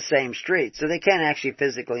on the same street, so they can't actually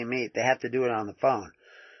physically meet. They have to do it on the phone.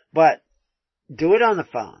 But do it on the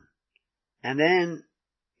phone. And then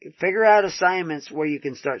figure out assignments where you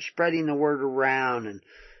can start spreading the word around,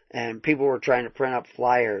 and people were trying to print up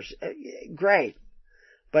flyers. Great.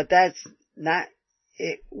 But that's not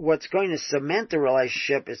it. What's going to cement the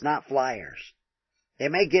relationship is not flyers. They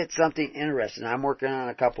may get something interesting. I'm working on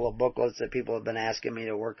a couple of booklets that people have been asking me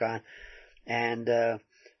to work on, and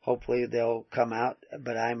hopefully they'll come out.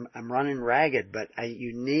 But I'm running ragged. But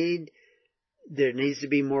there needs to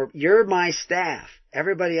be more. You're my staff.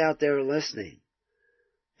 Everybody out there listening.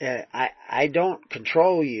 I don't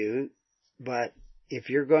control you, but if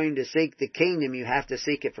you're going to seek the kingdom, you have to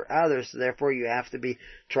seek it for others. So therefore, you have to be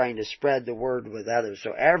trying to spread the word with others.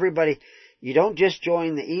 So everybody. You don't just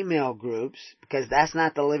join the email groups, because that's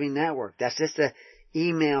not the living network. That's just an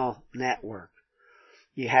email network.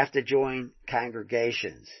 You have to join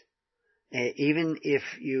congregations. Even if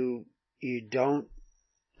you don't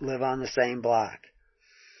live on the same block.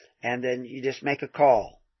 And then you just make a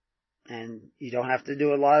call. And you don't have to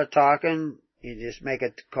do a lot of talking. You just make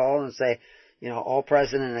a call and say, all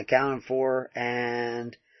present and accounted for,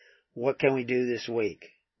 and what can we do this week?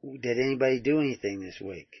 Did anybody do anything this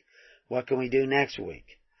week? What can we do next week?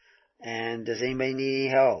 And does anybody need any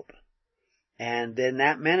help? And then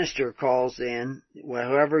that minister calls in,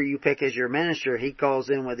 whoever you pick as your minister, he calls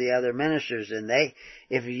in with the other ministers, and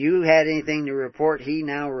if you had anything to report, he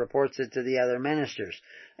now reports it to the other ministers,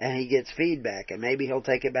 and he gets feedback, and maybe he'll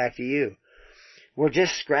take it back to you. We're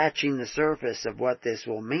just scratching the surface of what this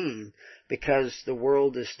will mean, because the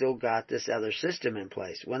world has still got this other system in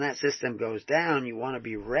place. When that system goes down, you want to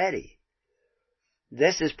be ready.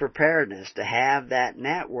 This is preparedness, to have that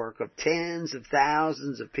network of tens of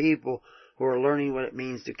thousands of people who are learning what it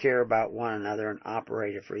means to care about one another and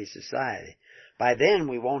operate a free society. By then,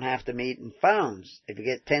 we won't have to meet in phones. If you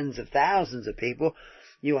get tens of thousands of people,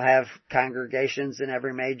 you'll have congregations in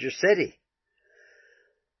every major city.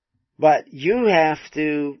 But you have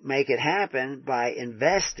to make it happen by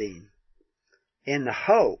investing in the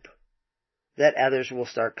hope that others will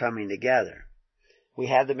start coming together. We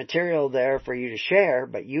have the material there for you to share,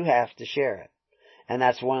 but you have to share it. And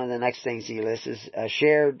that's one of the next things he lists, is a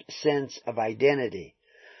shared sense of identity.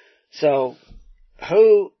 So,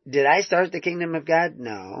 did I start the kingdom of God?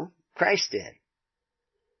 No. Christ did.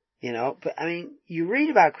 You read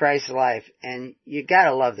about Christ's life, and you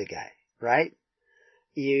gotta love the guy, right?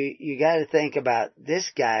 You gotta think about, this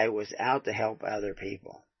guy was out to help other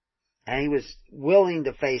people. And he was willing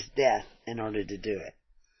to face death in order to do it.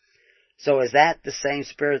 So is that the same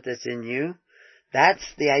spirit that's in you? That's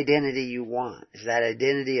the identity you want, is that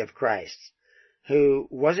identity of Christ, who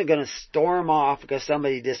wasn't going to storm off because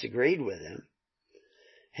somebody disagreed with him.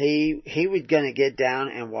 He was going to get down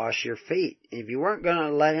and wash your feet. If you weren't going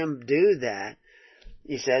to let him do that,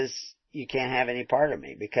 he says, you can't have any part of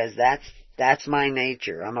me, because that's my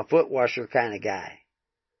nature. I'm a foot washer kind of guy.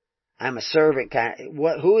 I'm a servant kind.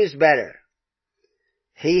 Who is better?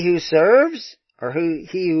 He who serves, or he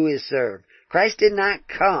who is served? Christ did not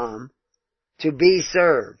come to be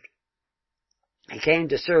served. He came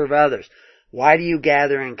to serve others. Why do you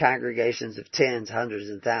gather in congregations of tens, hundreds,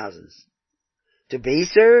 and thousands? To be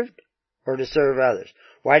served, or to serve others?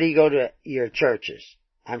 Why do you go to your churches?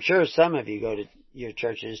 I'm sure some of you go to your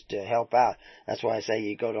churches to help out. That's why I say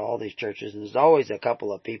you go to all these churches, and there's always a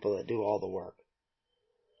couple of people that do all the work.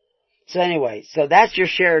 So anyway, that's your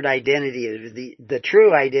shared identity, the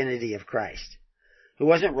true identity of Christ, who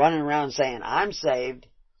wasn't running around saying, I'm saved,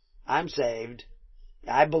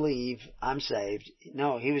 I believe, I'm saved.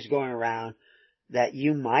 No, he was going around that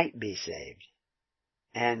you might be saved.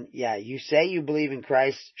 And yeah, you say you believe in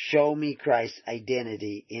Christ, show me Christ's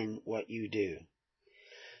identity in what you do.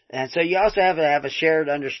 And so you also have to have a shared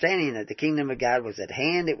understanding that the kingdom of God was at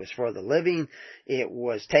hand. It was for the living. It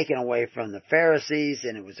was taken away from the Pharisees,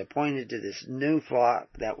 and it was appointed to this new flock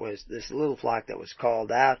this little flock that was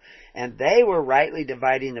called out. And they were rightly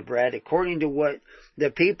dividing the bread according to what the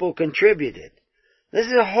people contributed. This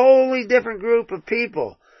is a wholly different group of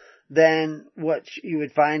people than what you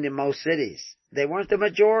would find in most cities. They weren't the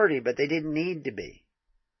majority, but they didn't need to be.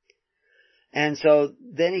 And so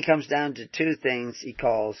then he comes down to two things he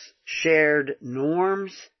calls shared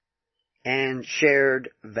norms and shared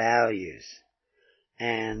values.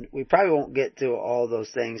 And we probably won't get to all those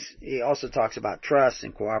things. He also talks about trust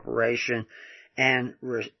and cooperation and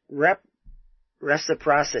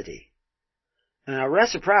reciprocity. Now,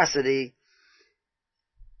 reciprocity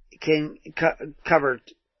can cover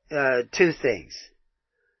two things.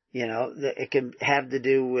 You know, it can have to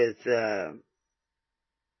do with,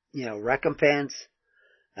 recompense.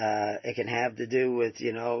 It can have to do with,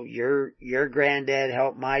 your granddad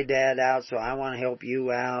helped my dad out, so I want to help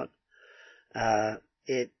you out.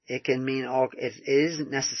 It can mean it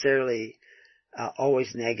isn't necessarily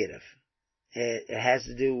always negative. It has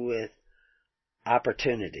to do with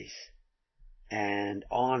opportunities and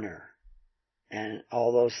honor and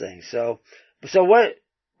all those things. So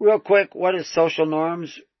real quick, what is social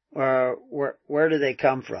norms? Where do they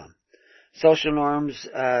come from? Social norms,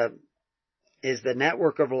 is the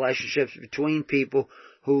network of relationships between people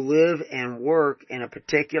who live and work in a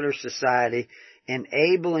particular society,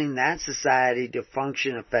 enabling that society to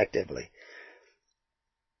function effectively.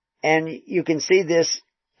 And you can see this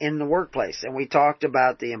in the workplace. And we talked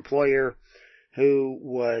about the employer who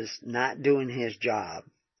was not doing his job.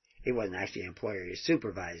 He wasn't actually an employer, he was a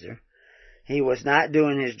supervisor. He was not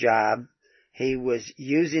doing his job. He was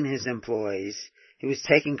using his employees. He was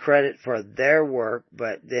taking credit for their work,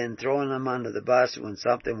 but then throwing them under the bus when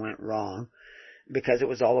something went wrong, because it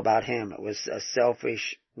was all about him. It was a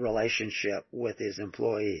selfish relationship with his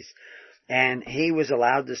employees. And he was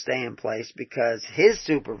allowed to stay in place because his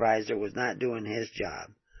supervisor was not doing his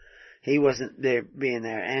job. He wasn't being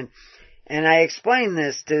there. And I explained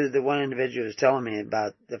this to the one individual who was telling me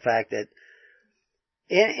about the fact that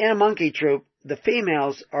in a monkey troop, the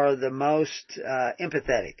females are the most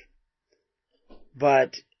empathetic.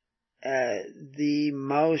 But the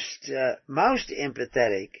most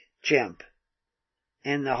empathetic chimp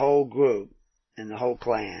in the whole group, in the whole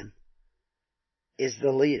clan, is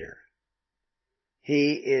the leader.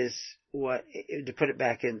 He is to put it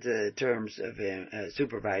back into terms of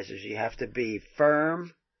supervisors, you have to be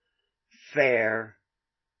firm, fair,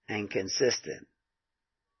 and consistent.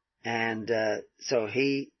 And so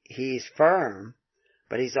he's firm,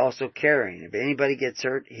 but he's also caring. If anybody gets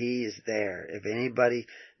hurt, he is there. If anybody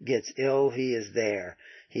gets ill, he is there.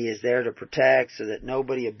 He is there to protect so that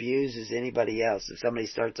nobody abuses anybody else. If somebody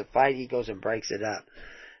starts a fight, he goes and breaks it up.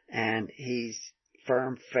 And he's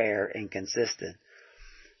firm, fair, and consistent.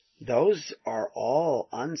 Those are all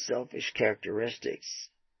unselfish characteristics.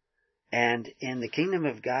 And in the kingdom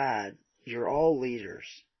of God, you're all leaders.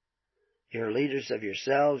 You're leaders of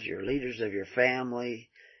yourselves, you're leaders of your family,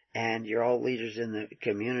 and you're all leaders in the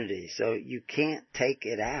community. So you can't take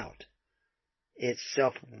it out. It's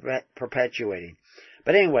self-perpetuating.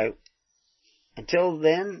 But anyway, until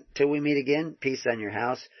then, till we meet again, peace on your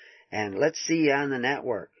house. And let's see you on the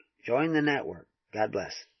network. Join the network. God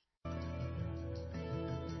bless.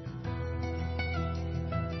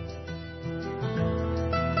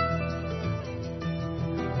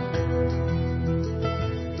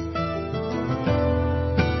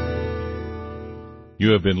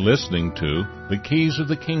 You have been listening to The Keys of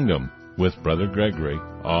the Kingdom with Brother Gregory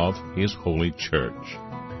of His Holy Church.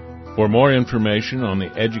 For more information on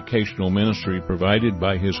the educational ministry provided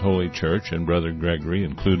by His Holy Church and Brother Gregory,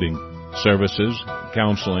 including services,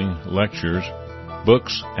 counseling, lectures,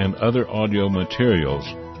 books, and other audio materials,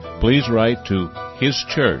 please write to His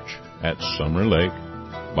Church at Summer Lake,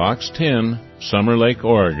 Box 10, Summer Lake,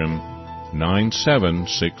 Oregon,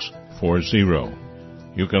 97640.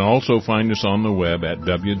 You can also find us on the web at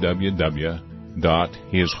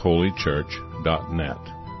www.hisholychurch.net.